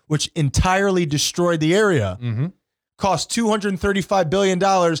plant, which entirely destroyed the area. Mm-hmm. Cost $235 billion,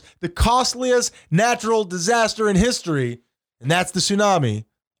 the costliest natural disaster in history. And that's the tsunami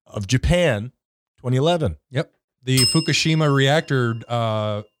of Japan, 2011. Yep. The Fukushima reactor,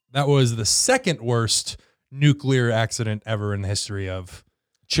 that was the second worst nuclear accident ever in the history of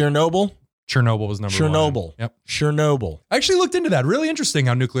Chernobyl? Chernobyl was number one. Chernobyl. Yep. Chernobyl. I actually looked into that. Really interesting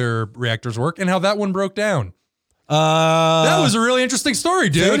how nuclear reactors work and how that one broke down. That was a really interesting story,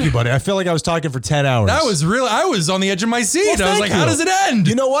 dude. Thank you, buddy. I feel like I was talking for 10 hours. That was really, I was on the edge of my seat. Well, I was thank like, you. how does it end?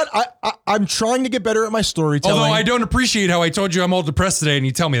 You know what? I'm trying to get better at my storytelling. Although I don't appreciate how I told you I'm all depressed today and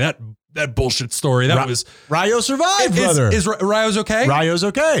you tell me that bullshit story. That was... Ryo survived, brother. Is Ryo's okay? Ryo's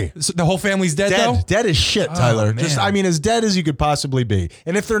okay. So the whole family's dead, though? Dead as shit, Tyler. man. Just, I mean, as dead as you could possibly be.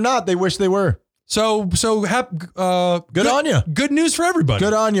 And if they're not, they wish they were. So good on you. Good news for everybody.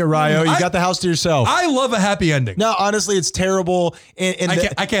 Good on you, Ryo. You got the house to yourself. I love a happy ending. No, honestly, it's terrible. And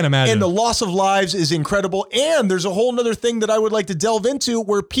I can't imagine. And the loss of lives is incredible. And there's a whole nother thing that I would like to delve into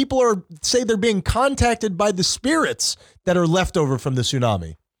where people say they're being contacted by the spirits that are left over from the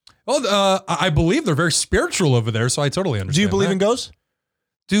tsunami. Well, I believe they're very spiritual over there, so I totally understand. Do you believe that. in ghosts?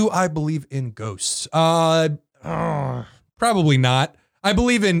 Do I believe in ghosts? Probably not. I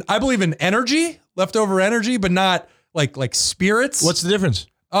believe in energy, leftover energy, but not like spirits. What's the difference?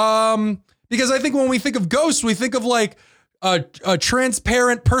 Because I think when we think of ghosts, we think of like a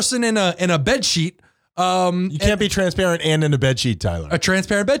transparent person in a bed sheet. You can't be transparent and in a bedsheet, Tyler. A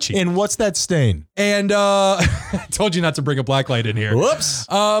transparent bed sheet. And what's that stain? And I told you not to bring a black light in here. Whoops.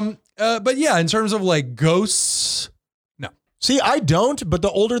 But yeah, in terms of like ghosts, no. See, I don't, but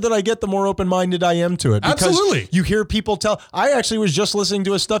the older that I get, the more open-minded I am to it. Because Absolutely. you hear people tell. I actually was just listening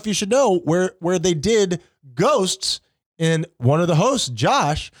to a Stuff You Should Know where they did ghosts, and one of the hosts,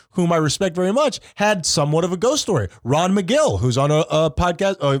 Josh, whom I respect very much, had somewhat of a ghost story. Ron McGill, who's on a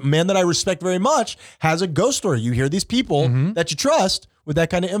podcast, a man that I respect very much, has a ghost story. You hear these people that you trust with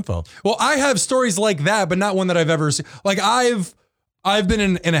that kind of info. Well, I have stories like that, but not one that I've ever seen. Like I've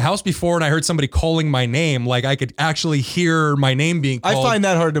been in a house before and I heard somebody calling my name. Like I could actually hear my name being called. I find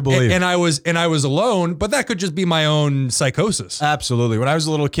that hard to believe. And I was alone, but that could just be my own psychosis. Absolutely. When I was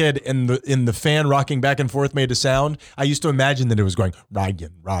a little kid and the fan rocking back and forth made a sound, I used to imagine that it was going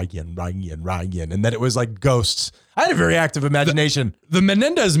Ryan, Ryan, Ryan, Ryan, and that it was like ghosts. I had a very active imagination. The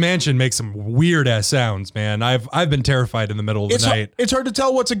Menendez mansion makes some weird ass sounds, man. I've been terrified in the middle of the night. It's hard to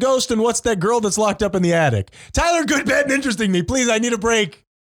tell what's a ghost and what's that girl that's locked up in the attic. Tyler, good, bad, and interesting me. Please, I need a break.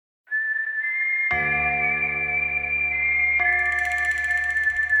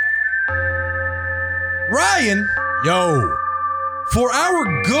 Ryan, Yo. for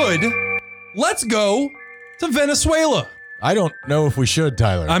our good, let's go to Venezuela. I don't know if we should,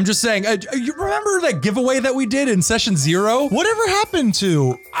 Tyler. I'm just saying, you remember that giveaway that we did in session 0? Whatever happened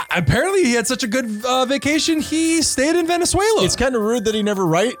to... Apparently he had such a good vacation, he stayed in Venezuela. It's kind of rude that he never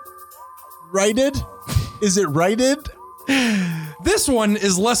righted? Is it righted? This one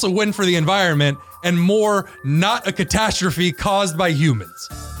is less a win for the environment and more not a catastrophe caused by humans.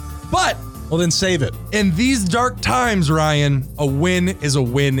 But Well, then save it. in these dark times, Ryan, a win is a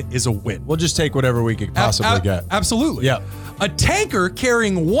win is a win. We'll just take whatever we could possibly get. Absolutely. Yeah. A tanker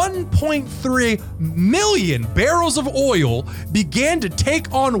carrying 1.3 million barrels of oil began to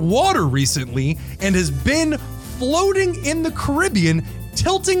take on water recently and has been floating in the Caribbean,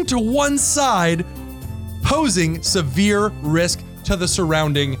 tilting to one side, posing severe risk to the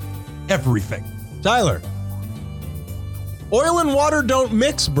surrounding everything. Tyler, oil and water don't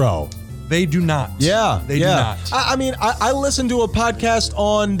mix, bro. They do not. Yeah, They do not. I mean, I listened to a podcast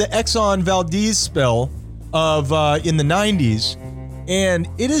on the Exxon Valdez spill of in the 90s, and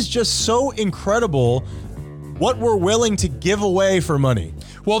it is just so incredible what we're willing to give away for money.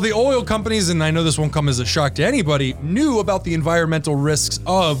 Well, the oil companies, and I know this won't come as a shock to anybody, knew about the environmental risks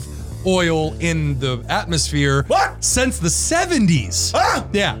of oil in the atmosphere What? since the 70s. Ah!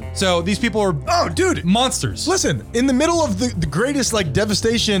 Yeah. So these people are Oh, dude. monsters. Listen, in the middle of the greatest like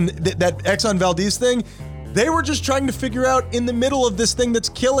devastation, that Exxon Valdez thing, they were just trying to figure out in the middle of this thing that's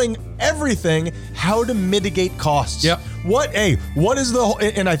killing everything, how to mitigate costs. Yep. What is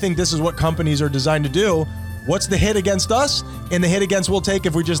the, and I think this is what companies are designed to do. What's the hit against us and the hit against we'll take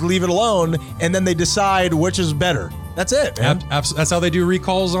if we just leave it alone, and then they decide which is better. That's it, man. That's how they do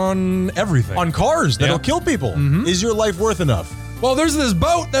recalls on everything. On cars that'll Yeah. kill people. Is your life worth enough? Well, there's this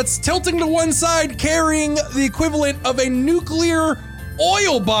boat that's tilting to one side carrying the equivalent of a nuclear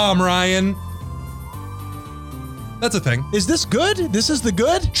oil bomb, Ryan. That's a thing. Is this good? This is the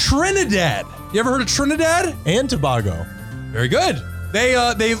good? Trinidad. You ever heard of Trinidad? And Tobago. Very good.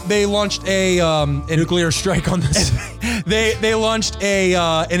 They launched a Nuclear strike on this. they launched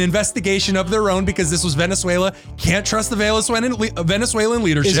an investigation of their own because this was Venezuela. Can't trust the Venezuelan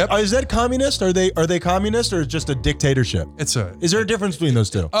leadership. Is that communist? Are they communist or just a dictatorship? It's a Is there a difference between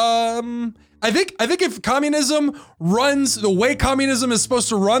those two? I think if communism runs the way communism is supposed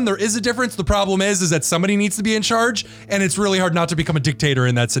to run, there is a difference. The problem is that somebody needs to be in charge, and it's really hard not to become a dictator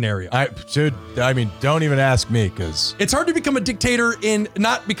in that scenario. I mean, don't even ask me, because It's hard to become a dictator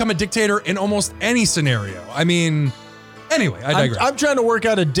not become a dictator in almost any scenario. I mean, anyway, I digress. I'm trying to work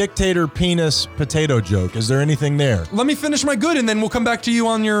out a dictator penis potato joke. Is there anything there? Let me finish my good, and then we'll come back to you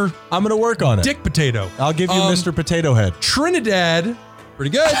on your I'm gonna work on it. dick potato. I'll give you Mr. Potato Head. Trinidad,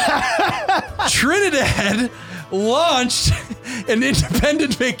 pretty good. Trinidad launched an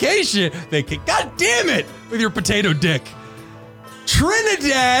independent vacation. God damn it, with your potato dick.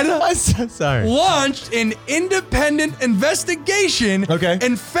 Trinidad I'm so sorry. launched an independent investigation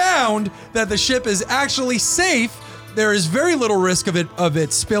and found that the ship is actually safe. There is very little risk of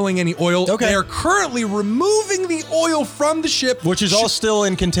it spilling any oil. Okay. They are currently removing the oil from the ship, Which is all still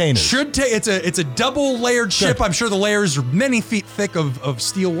in containers. should take. It's a double layered ship. Good. I'm sure the layers are many feet thick of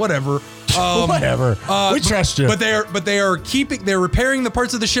steel. Whatever. Whatever. We trust you. But they're repairing the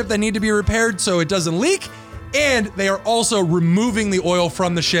parts of the ship that need to be repaired so it doesn't leak, and they are also removing the oil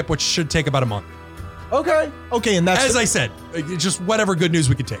from the ship, which should take about a month. Okay, and that's As I said, it's just whatever good news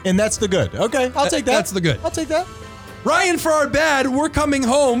we can take. and that's the good. Okay, I'll take that. That's the good. I'll take that. Ryan, for our bad, we're coming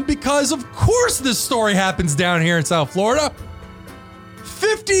home because, of course, this story happens down here in South Florida.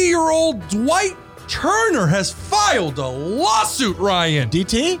 50-year-old Dwight Turner has filed a lawsuit, Ryan.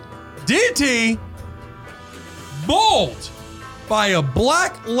 DT? DT mauled by a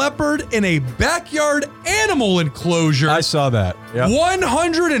black leopard in a backyard animal enclosure. I saw that. Yeah.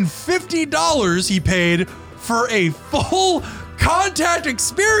 $150 he paid for a full contact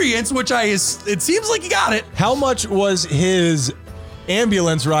experience, which it seems like he got it. How much was his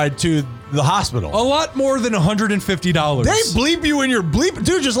ambulance ride to the hospital? A lot more than $150. They bleep you in your bleep.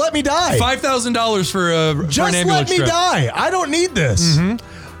 Dude, just let me die. $5,000 for an Just ambulance let me trip. die. I don't need this.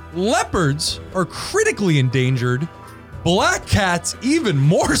 Leopards are critically endangered Black cats, even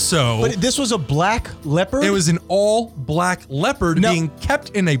more so. But this was a black leopard? It was an all black leopard being kept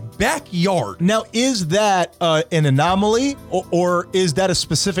in a backyard. Now, is that an anomaly, or is that a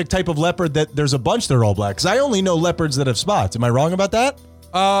specific type of leopard that there's a bunch that are all black? Because I only know leopards that have spots. Am I wrong about that?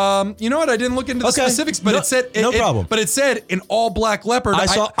 You know what? I didn't look into the specifics, but it said no problem. But it said an all black leopard.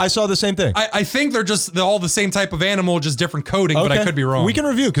 I saw the same thing. I think they're all the same type of animal, just different coding. But I could be wrong. We can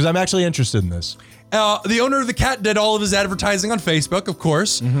review because I'm actually interested in this. The owner of the cat did all of his advertising on Facebook, of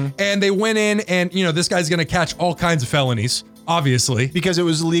course, and they went in and this guy's going to catch all kinds of felonies, obviously, because it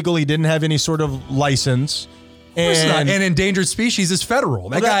was illegal. He didn't have any sort of license. And endangered species is federal.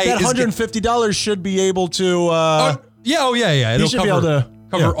 That $150 should be able to. Yeah. It'll should be able to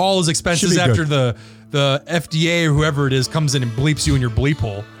cover all his expenses after the FDA or whoever it is comes in and bleeps you in your bleep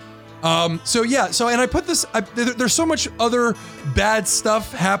hole. And I put this, there's so much other bad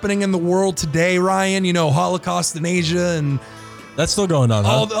stuff happening in the world today, Ryan, Holocaust in Asia and that's still going on,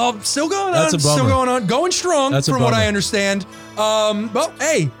 huh? Still going That's on, a bummer. still going on, going strong from what I understand. But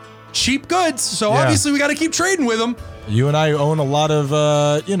hey, cheap goods. So obviously we got to keep trading with them. You and I own a lot of,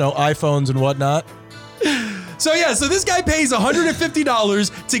 iPhones and whatnot. So this guy pays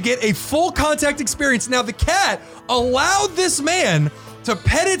 $150 to get a full contact experience. Now the cat allowed this man to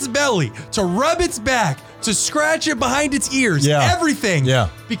pet its belly, to rub its back, to scratch it behind its ears, everything. Yeah.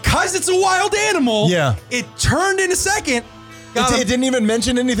 Because it's a wild animal, it turned in a second. It didn't even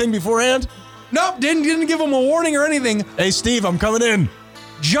mention anything beforehand? Nope, didn't give him a warning or anything. Hey, Steve, I'm coming in.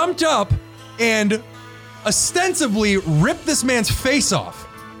 Jumped up and ostensibly ripped this man's face off,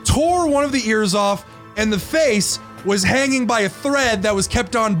 tore one of the ears off, and the face was hanging by a thread that was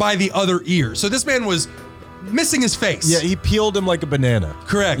kept on by the other ear. So this man was missing his face. Yeah, he peeled him like a banana.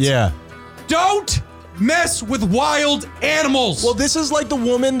 Correct. Yeah. Don't mess with wild animals. Well, this is like the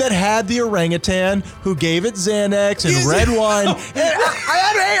woman that had the orangutan who gave it Xanax and red wine.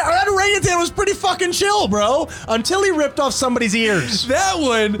 I had an orangutan was pretty fucking chill, bro, until he ripped off somebody's ears. That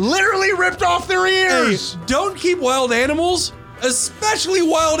one literally ripped off their ears. Hey, don't keep wild animals, especially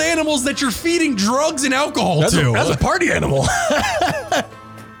wild animals that you're feeding drugs and alcohol to. That's a party animal.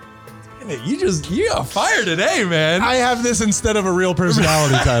 You're on fire today, man. I have this instead of a real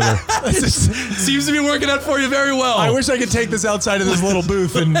personality, Tyler. Seems to be working out for you very well. I wish I could take this outside of this little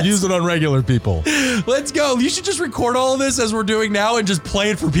booth and use it on regular people. Let's go. You should just record all of this as we're doing now and just play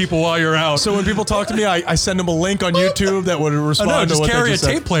it for people while you're out. So when people talk to me, I send them a link on YouTube that would respond to just what carry they a just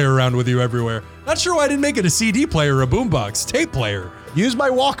said. tape player around with you everywhere. Not sure why I didn't make it a CD player or a boombox. Tape player. Use my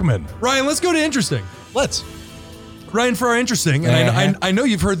Walkman. Ryan, let's go to interesting. Let's. Ryan, for our interesting, and I know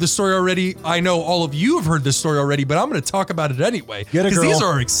you've heard this story already. I know all of you have heard this story already, but I'm going to talk about it anyway. Because these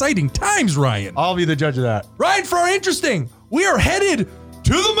are exciting times, Ryan. I'll be the judge of that. Ryan, for our interesting, we are headed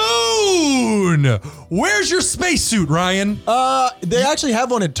to the moon. Where's your spacesuit, Ryan? They actually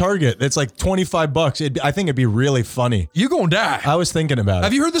have one at Target. It's like $25. I think it'd be really funny. You gonna die. I was thinking about it.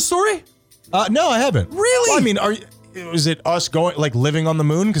 Have you heard the story? No, I haven't. Really? Well, I mean, is it us going, like, living on the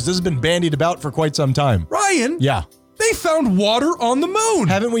moon? Because this has been bandied about for quite some time. Ryan? Yeah. They found water on the moon.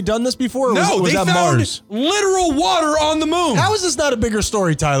 Haven't we done this before? Or No, was they that found Mars? literal water on the moon. How is this not a bigger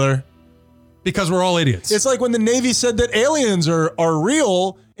story, Tyler? Because we're all idiots. It's like when the Navy said that aliens are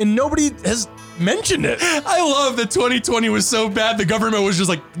real and nobody has mentioned it. I love that 2020 was so bad the government was just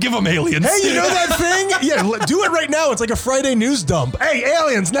like, give them aliens. Hey, you know that thing? Yeah, do it right now. It's like a Friday news dump. Hey,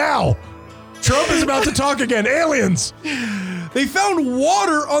 aliens now. Trump is about to talk again. Aliens. They found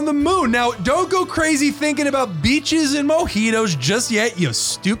water on the moon. Now, don't go crazy thinking about beaches and mojitos just yet, you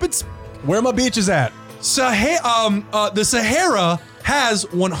stupid. Where are my beaches at? The Sahara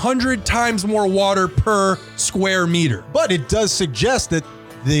has 100 times more water per square meter. But it does suggest that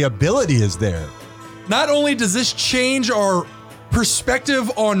the ability is there. Not only does this change our perspective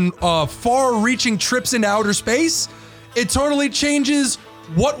on far-reaching trips into outer space, it totally changes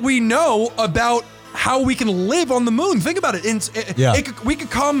what we know about how we can live on the moon. Think about it. We could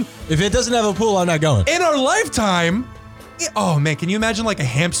come. If it doesn't have a pool, I'm not going. In our lifetime. Oh man, can you imagine like a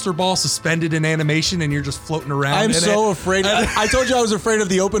hamster ball suspended in animation and you're just floating around? I'm so afraid. I told you I was afraid of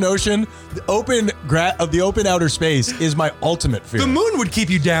the open ocean. The open outer space is my ultimate fear. The moon would keep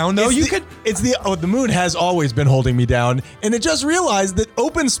you down, though. The moon has always been holding me down, and it just realized that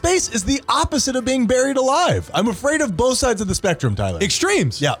open space is the opposite of being buried alive. I'm afraid of both sides of the spectrum, Tyler.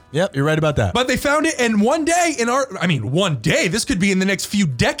 Extremes. Yeah, you're right about that. But they found it, and one day one day, this could be in the next few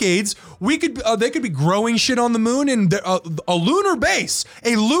decades, they could be growing shit on the moon, and a lunar base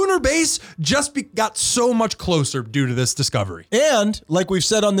just got so much closer due to this discovery. And like we've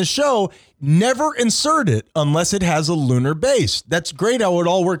said on the show, never insert it unless it has a lunar base. That's great how it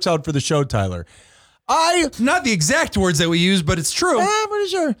all works out for the show, Tyler. Not the exact words that we use, but it's true. I'm pretty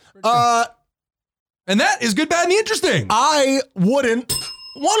sure. And that is good, bad, and the interesting. I wouldn't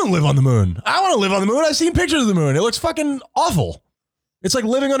want to live on the moon. I want to live on the moon. I've seen pictures of the moon. It looks fucking awful. It's like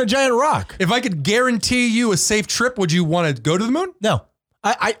living on a giant rock. If I could guarantee you a safe trip, would you want to go to the moon? No.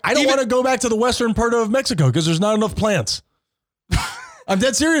 I don't want to go back to the western part of Mexico because there's not enough plants. I'm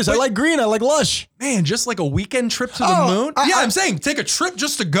dead serious. I like green. I like lush. Man, just like a weekend trip to the moon? I'm saying take a trip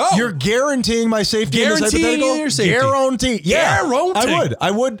just to go. You're guaranteeing my safety in this Guaranteeing hypothetical? your safety. Guarantee. Yeah. Guarantee.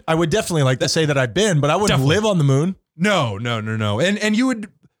 I would definitely like to say that I've been, but I wouldn't live on the moon. No. And you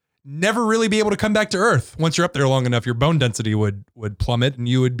would never really be able to come back to Earth. Once you're up there long enough, your bone density would plummet and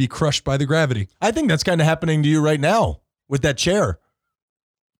you would be crushed by the gravity. I think that's kind of happening to you right now with that chair.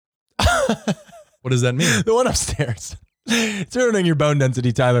 What does that mean? The one upstairs. It's ruining your bone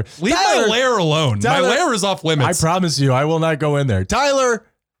density, Tyler. Leave my lair alone. Tyler, my lair is off limits. I promise you, I will not go in there. Tyler,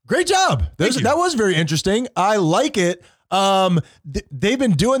 great job. That was very interesting. I like it. They've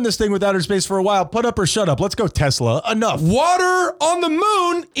been doing this thing with outer space for a while. Put up or shut up. Let's go, Tesla. Enough. Water on the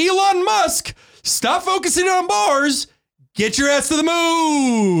moon. Elon Musk. Stop focusing on Mars. Get your ass to the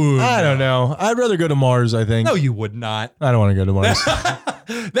moon. I don't know. I'd rather go to Mars, I think. No, you would not. I don't want to go to Mars.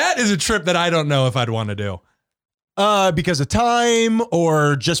 That is a trip that I don't know if I'd want to do. Because of time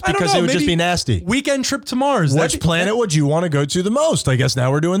or just because it would just be nasty? Weekend trip to Mars. Which planet would you want to go to the most? I guess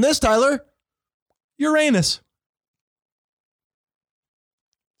now we're doing this, Tyler. Uranus.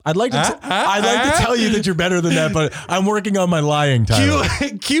 I'd like to tell you that you're better than that, but I'm working on my lying, Tyler.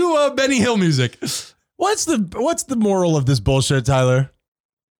 Cue Benny Hill music. What's the moral of this bullshit, Tyler?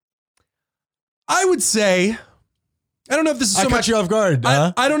 I would say, I don't know if this is so much. I caught you off guard.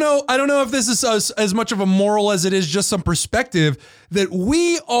 I don't know. I don't know if this is as much of a moral as it is just some perspective that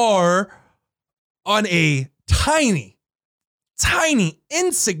we are on a tiny,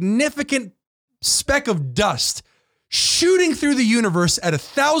 insignificant speck of dust shooting through the universe at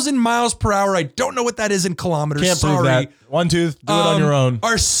 1,000 miles per hour. I don't know what that is in kilometers. Can't prove that. One tooth. Do it on your own.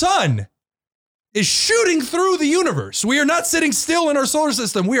 Our sun is shooting through the universe. We are not sitting still in our solar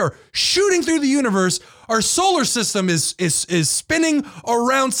system. We are shooting through the universe. Our solar system is spinning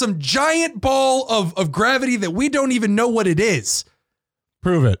around some giant ball of gravity that we don't even know what it is.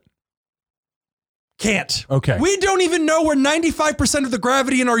 Prove it. Can't. Okay. We don't even know where 95% of the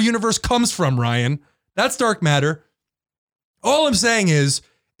gravity in our universe comes from, Ryan. That's dark matter. All I'm saying is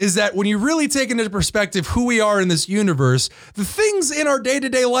that when you really take into perspective who we are in this universe, the things in our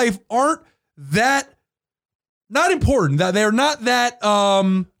day-to-day life aren't that not important. That they're not that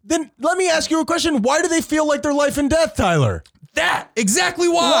Then let me ask you a question. Why do they feel like they're life and death, Tyler? That exactly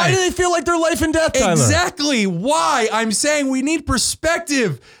why. Why do they feel like they're life and death, Tyler? Exactly why I'm saying we need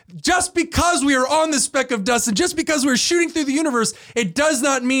perspective. Just because we are on this speck of dust and just because we're shooting through the universe, it does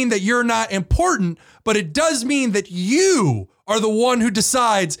not mean that you're not important, but it does mean that you are the one who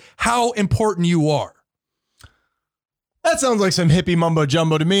decides how important you are. That sounds like some hippie mumbo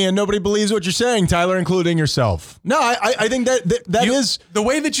jumbo to me, and nobody believes what you're saying, Tyler, including yourself. No, I think that is the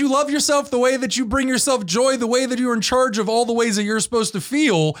way that you love yourself, the way that you bring yourself joy, the way that you're in charge of all the ways that you're supposed to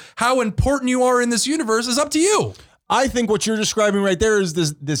feel, how important you are in this universe is up to you. I think what you're describing right there is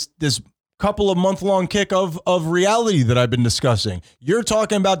this couple of month-long kick of reality that I've been discussing. You're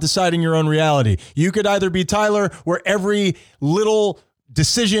talking about deciding your own reality. You could either be Tyler, where every little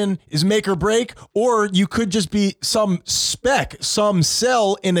decision is make or break, or you could just be some speck, some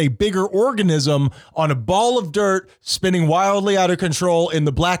cell in a bigger organism on a ball of dirt spinning wildly out of control in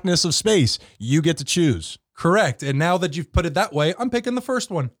the blackness of space. You get to choose. Correct. And now that you've put it that way, I'm picking the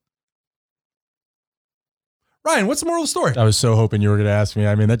first one. Ryan, what's the moral of the story? I was so hoping you were going to ask me.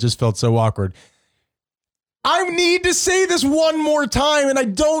 I mean, that just felt so awkward. I need to say this one more time, and I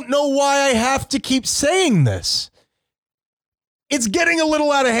don't know why I have to keep saying this. It's getting a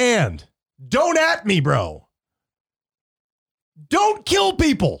little out of hand. Don't at me, bro. Don't kill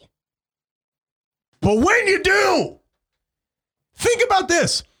people. But when you do, think about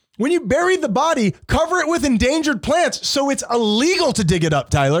this. When you bury the body, cover it with endangered plants so it's illegal to dig it up,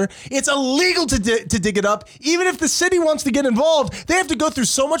 Tyler. It's illegal to dig it up. Even if the city wants to get involved, they have to go through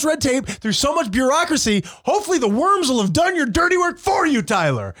so much red tape, through so much bureaucracy. Hopefully the worms will have done your dirty work for you,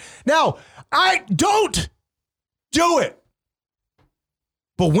 Tyler. Now, I don't do it.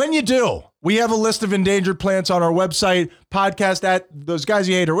 But when you do, we have a list of endangered plants on our website, podcast at those guys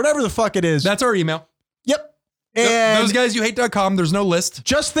you hate or whatever the fuck it is. That's our email. Yep. And thoseguysyouhate.com. There's no list.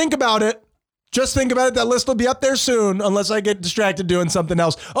 Just think about it. Just think about it. That list will be up there soon, unless I get distracted doing something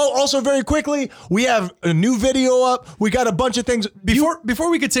else. Oh, also very quickly, we have a new video up. We got a bunch of things. Before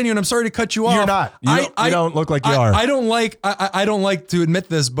we continue, and I'm sorry to cut you off. You're not. You don't look like you are. I don't like to admit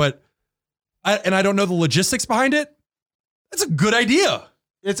this, but and I don't know the logistics behind it, that's a good idea.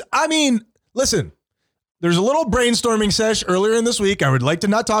 Listen, there's a little brainstorming sesh earlier in this week. I would like to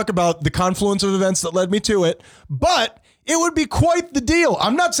not talk about the confluence of events that led me to it, but it would be quite the deal.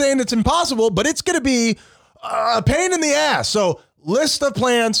 I'm not saying it's impossible, but it's going to be a pain in the ass. So list of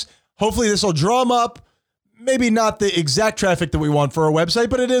plans. Hopefully this will drum up. Maybe not the exact traffic that we want for our website,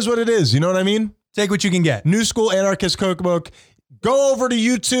 but it is what it is. You know what I mean? Take what you can get. New School Anarchist Cookbook. Go over to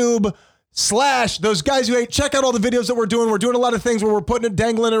YouTube / Those Guys You Hate. Check out all the videos that we're doing. We're doing a lot of things where we're putting it,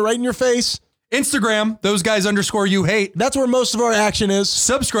 dangling it right in your face. Instagram, Those Guys _ You Hate. That's where most of our action is.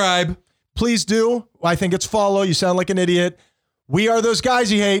 Subscribe. Please do. I think it's follow. You sound like an idiot. We are Those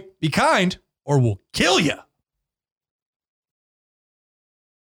Guys You Hate. Be kind or we'll kill you.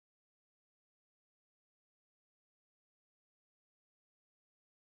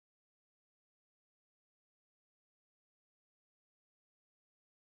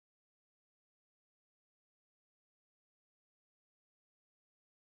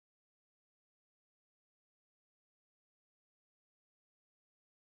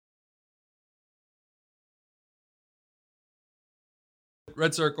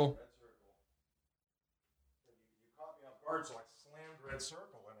 Red circle.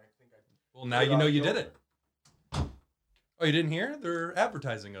 Well, now you know you did it. Oh, you didn't hear? They're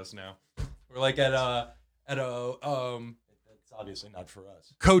advertising us now. We're like at a It's obviously not for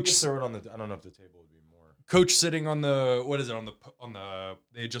us. Coach. Throw it on the. I don't know if the table would be more. Coach sitting on the, what is it, on the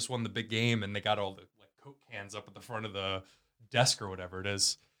they just won the big game and they got all the like Coke cans up at the front of the desk or whatever it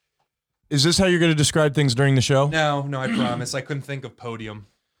is. Is this how you're going to describe things during the show? No, I promise. I couldn't think of podium.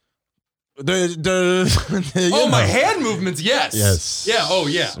 My hand movements, yes. Yes. Yeah, oh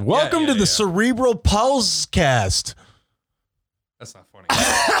yeah. Welcome to the Cerebral Pulse Cast. That's not funny.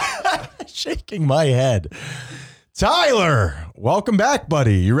 Shaking my head. Tyler, welcome back,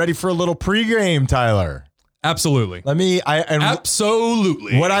 buddy. You ready for a little pregame, Tyler? Absolutely.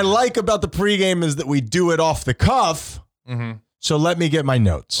 Absolutely. What I like about the pregame is that we do it off the cuff. Mm-hmm. So let me get my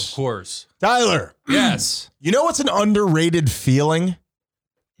notes. Of course. Tyler. Yes. You know what's an underrated feeling?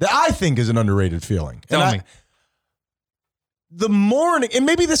 That I think is an underrated feeling. Tell me. The morning, and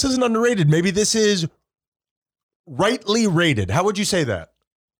maybe this isn't underrated. Maybe this is rightly rated. How would you say that?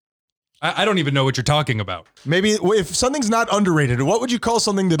 I don't even know what you're talking about. Maybe if something's not underrated, what would you call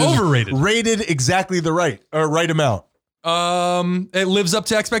something that is overrated? Rated exactly the right amount. It lives up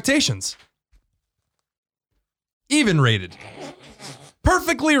to expectations. Even rated.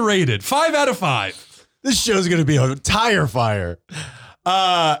 Perfectly rated. 5 out of 5. This show's going to be a tire fire.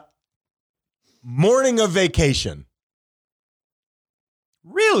 Morning of vacation.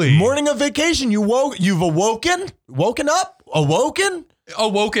 Really? Morning of vacation. You've woken up?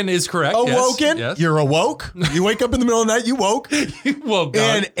 Awoken is correct. Awoken. Yes. You're awoke. You wake up in the middle of the night, you woke. You woke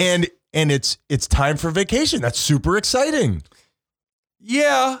up. And it's time for vacation. That's super exciting.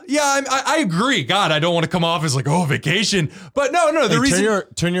 Yeah, I agree. God, I don't want to come off as like, oh, vacation. But no, the reason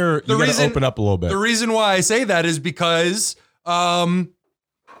open up a little bit. The reason why I say that is because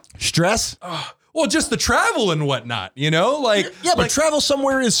stress? Well, just the travel and whatnot, like but travel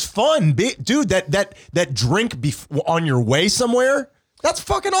somewhere is fun. Dude, that drink on your way somewhere, that's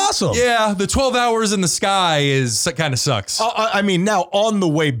fucking awesome. Yeah, the 12 hours in the sky kind of sucks. I mean, now on the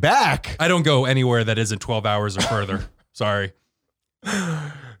way back, I don't go anywhere that isn't 12 hours or further. Sorry.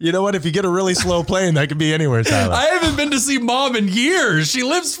 You know what? If you get a really slow plane, that could be anywhere, Tyler. I haven't been to see Mom in years. She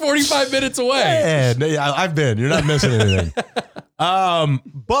lives 45 minutes away. Yeah, I've been. You're not missing anything.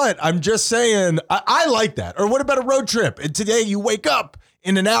 But I'm just saying, I like that. Or what about a road trip? And today you wake up,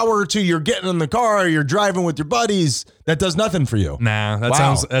 in an hour or two, you're getting in the car, you're driving with your buddies. That does nothing for you. Nah, that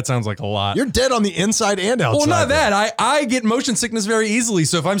sounds like a lot. You're dead on the inside and outside. Well, not that. I get motion sickness very easily.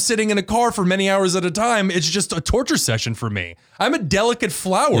 So if I'm sitting in a car for many hours at a time, it's just a torture session for me. I'm a delicate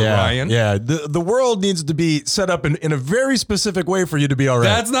flower, Ryan. Yeah, the world needs to be set up in a very specific way for you to be all right.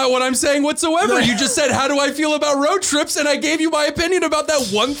 That's not what I'm saying whatsoever. You just said, how do I feel about road trips? And I gave you my opinion about that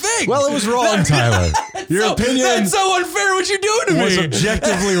one thing. Well, it was wrong, Tyler. Your opinion. That's so unfair what you're doing to me. Was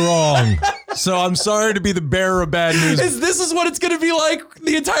objectively wrong. So I'm sorry to be the bearer of bad news. This is what it's going to be like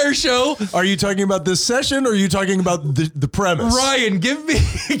the entire show. Are you talking about this session or are you talking about the premise? Ryan, give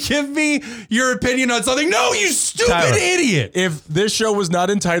me your opinion on something. No, you stupid Tyler, idiot. If this show was not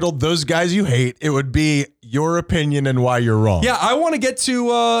entitled Those Guys You Hate, it would be your opinion and why you're wrong. Yeah, I want to get to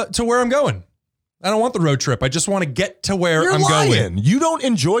where I'm going. I don't want the road trip. I just want to get to where I'm going. You don't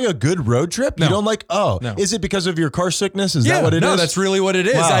enjoy a good road trip? No. You don't like, no. Is it because of your car sickness? Is that what it is? No, that's really what it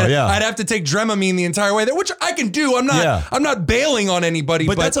is. Wow, I'd have to take Dramamine the entire way there, which I can do. I'm not bailing on anybody.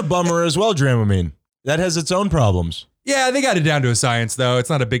 But that's a bummer as well, Dramamine. That has its own problems. Yeah, they got it down to a science though. It's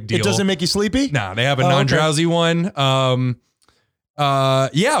not a big deal. It doesn't make you sleepy? Nah, they have a Oh, okay. non-drowsy one.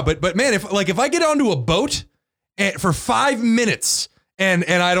 Yeah, but man, if I get onto a boat for 5 minutes and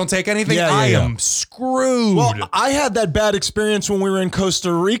I don't take anything, I am screwed. Well, I had that bad experience when we were in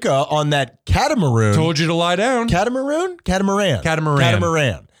Costa Rica on that catamaran. Told you to lie down. Catamaran.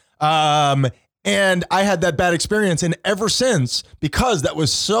 And I had that bad experience. And ever since, because that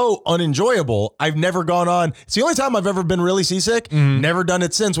was so unenjoyable, I've never gone on. It's the only time I've ever been really seasick. Mm-hmm. Never done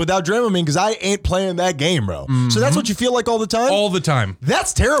it since without Dramamine because I ain't playing that game, bro. So that's what you feel like all the time? All the time.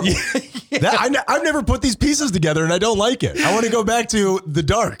 That's terrible. I've never put these pieces together and I don't like it. I want to go back to the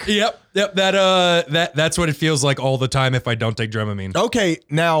dark. Yep. That's what it feels like all the time if I don't take Dramamine. Okay,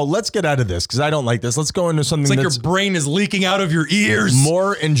 now let's get out of this because I don't like this. Let's go into something It's like that's your brain is leaking out of your ears.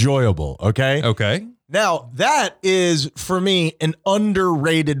 more enjoyable, okay? Okay. Now, that is, for me, an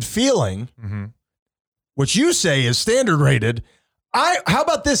underrated feeling, which you say is standard rated. How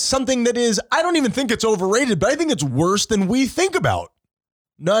about this? Something that is, I don't even think it's overrated, but I think it's worse than we think about.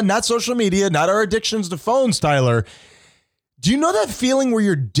 No, not social media, not our addictions to phones, Tyler. Do you know that feeling where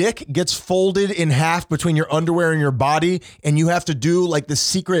your dick gets folded in half between your underwear and your body, and you have to do like the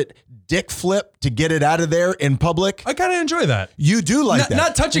secret dick flip to get it out of there in public? I kind of enjoy that. You do like that.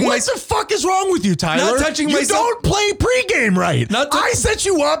 Not touching What the fuck is wrong with you, Tyler? Not touching you myself. don't play pregame right. Not tou- I set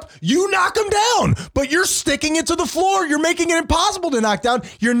you up, you knock them down, but you're sticking it to the floor. You're making it impossible to knock down.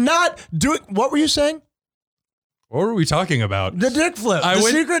 You're not doing, what were you saying? What were we talking about? The dick flip.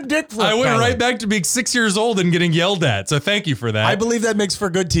 Secret dick flip. I went Tyler. right back to being 6 years old and getting yelled at. So thank you for that. I believe that makes for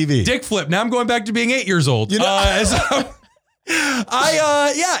good TV. Dick flip. Now I'm going back to being 8 years old. You know-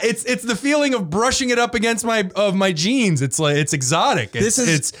 It's the feeling of brushing it up against my jeans. It's like it's exotic. It's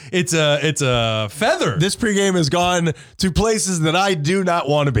a feather. This pregame has gone to places that I do not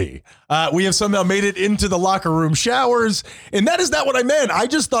want to be. We have somehow made it into the locker room showers, and that is not what I meant. I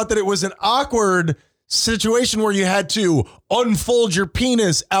just thought that it was an awkward situation where you had to unfold your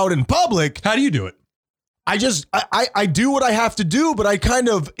penis out in public. How do you do it? I do what I have to do, but I kind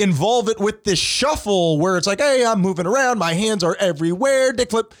of involve it with this shuffle where it's like, hey, I'm moving around, my hands are everywhere, dick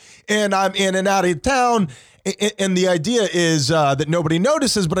flip, and I'm in and out of town. And the idea is that nobody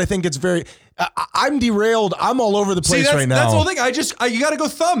notices, but I think it's very, I'm derailed. I'm all over the place right now. That's the whole thing. You got to go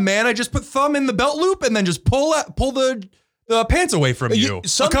thumb, man. I just put thumb in the belt loop and then just pull the pants away from you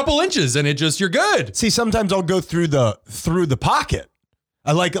a couple inches, and you're good. See, sometimes I'll go through the pocket.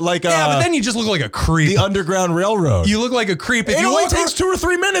 I like but then you just look like a creep. The Underground Railroad. You look like a creep. It only takes 2 or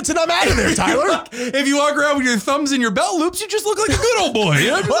 3 minutes, and I'm out of there, Tyler. If you walk around with your thumbs in your belt loops, you just look like a good old boy. You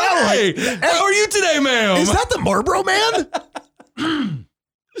know? Hey, how are you today, ma'am? Is that the Marlboro Man?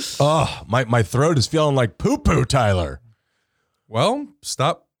 Oh, my throat is feeling like poo-poo, Tyler. Well,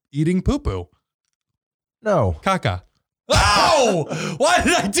 stop eating poo-poo. No. Caca. Oh! Why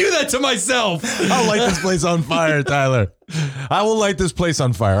did I do that to myself? I'll light this place on fire, Tyler. I will light this place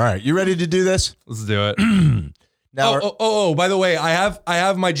on fire. All right, you ready to do this? Let's do it. Now, By the way, I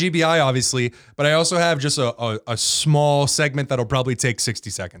have my GBI obviously, but I also have just a small segment that'll probably take 60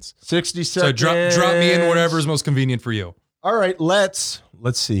 seconds. 60 seconds. So drop me in whatever is most convenient for you. All right, let's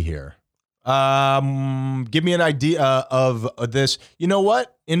see here. Give me an idea of this. You know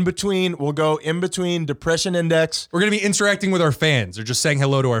what? We'll go in between Depression Index. We're gonna be interacting with our fans, or just saying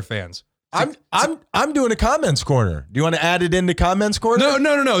hello to our fans. I'm doing a comments corner. Do you want to add it into comments corner?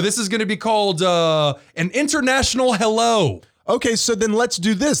 No. This is gonna be called an international hello. Okay, so then let's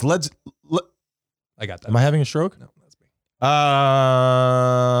do this. I got that. Am I having a stroke? No, that's me.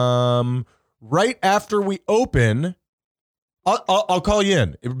 Right after we open, I'll call you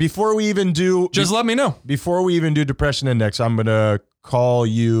in. Before we even do, Just let me know. Before we even do Depression Index, I'm gonna call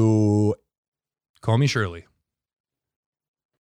you. Call me Shirley.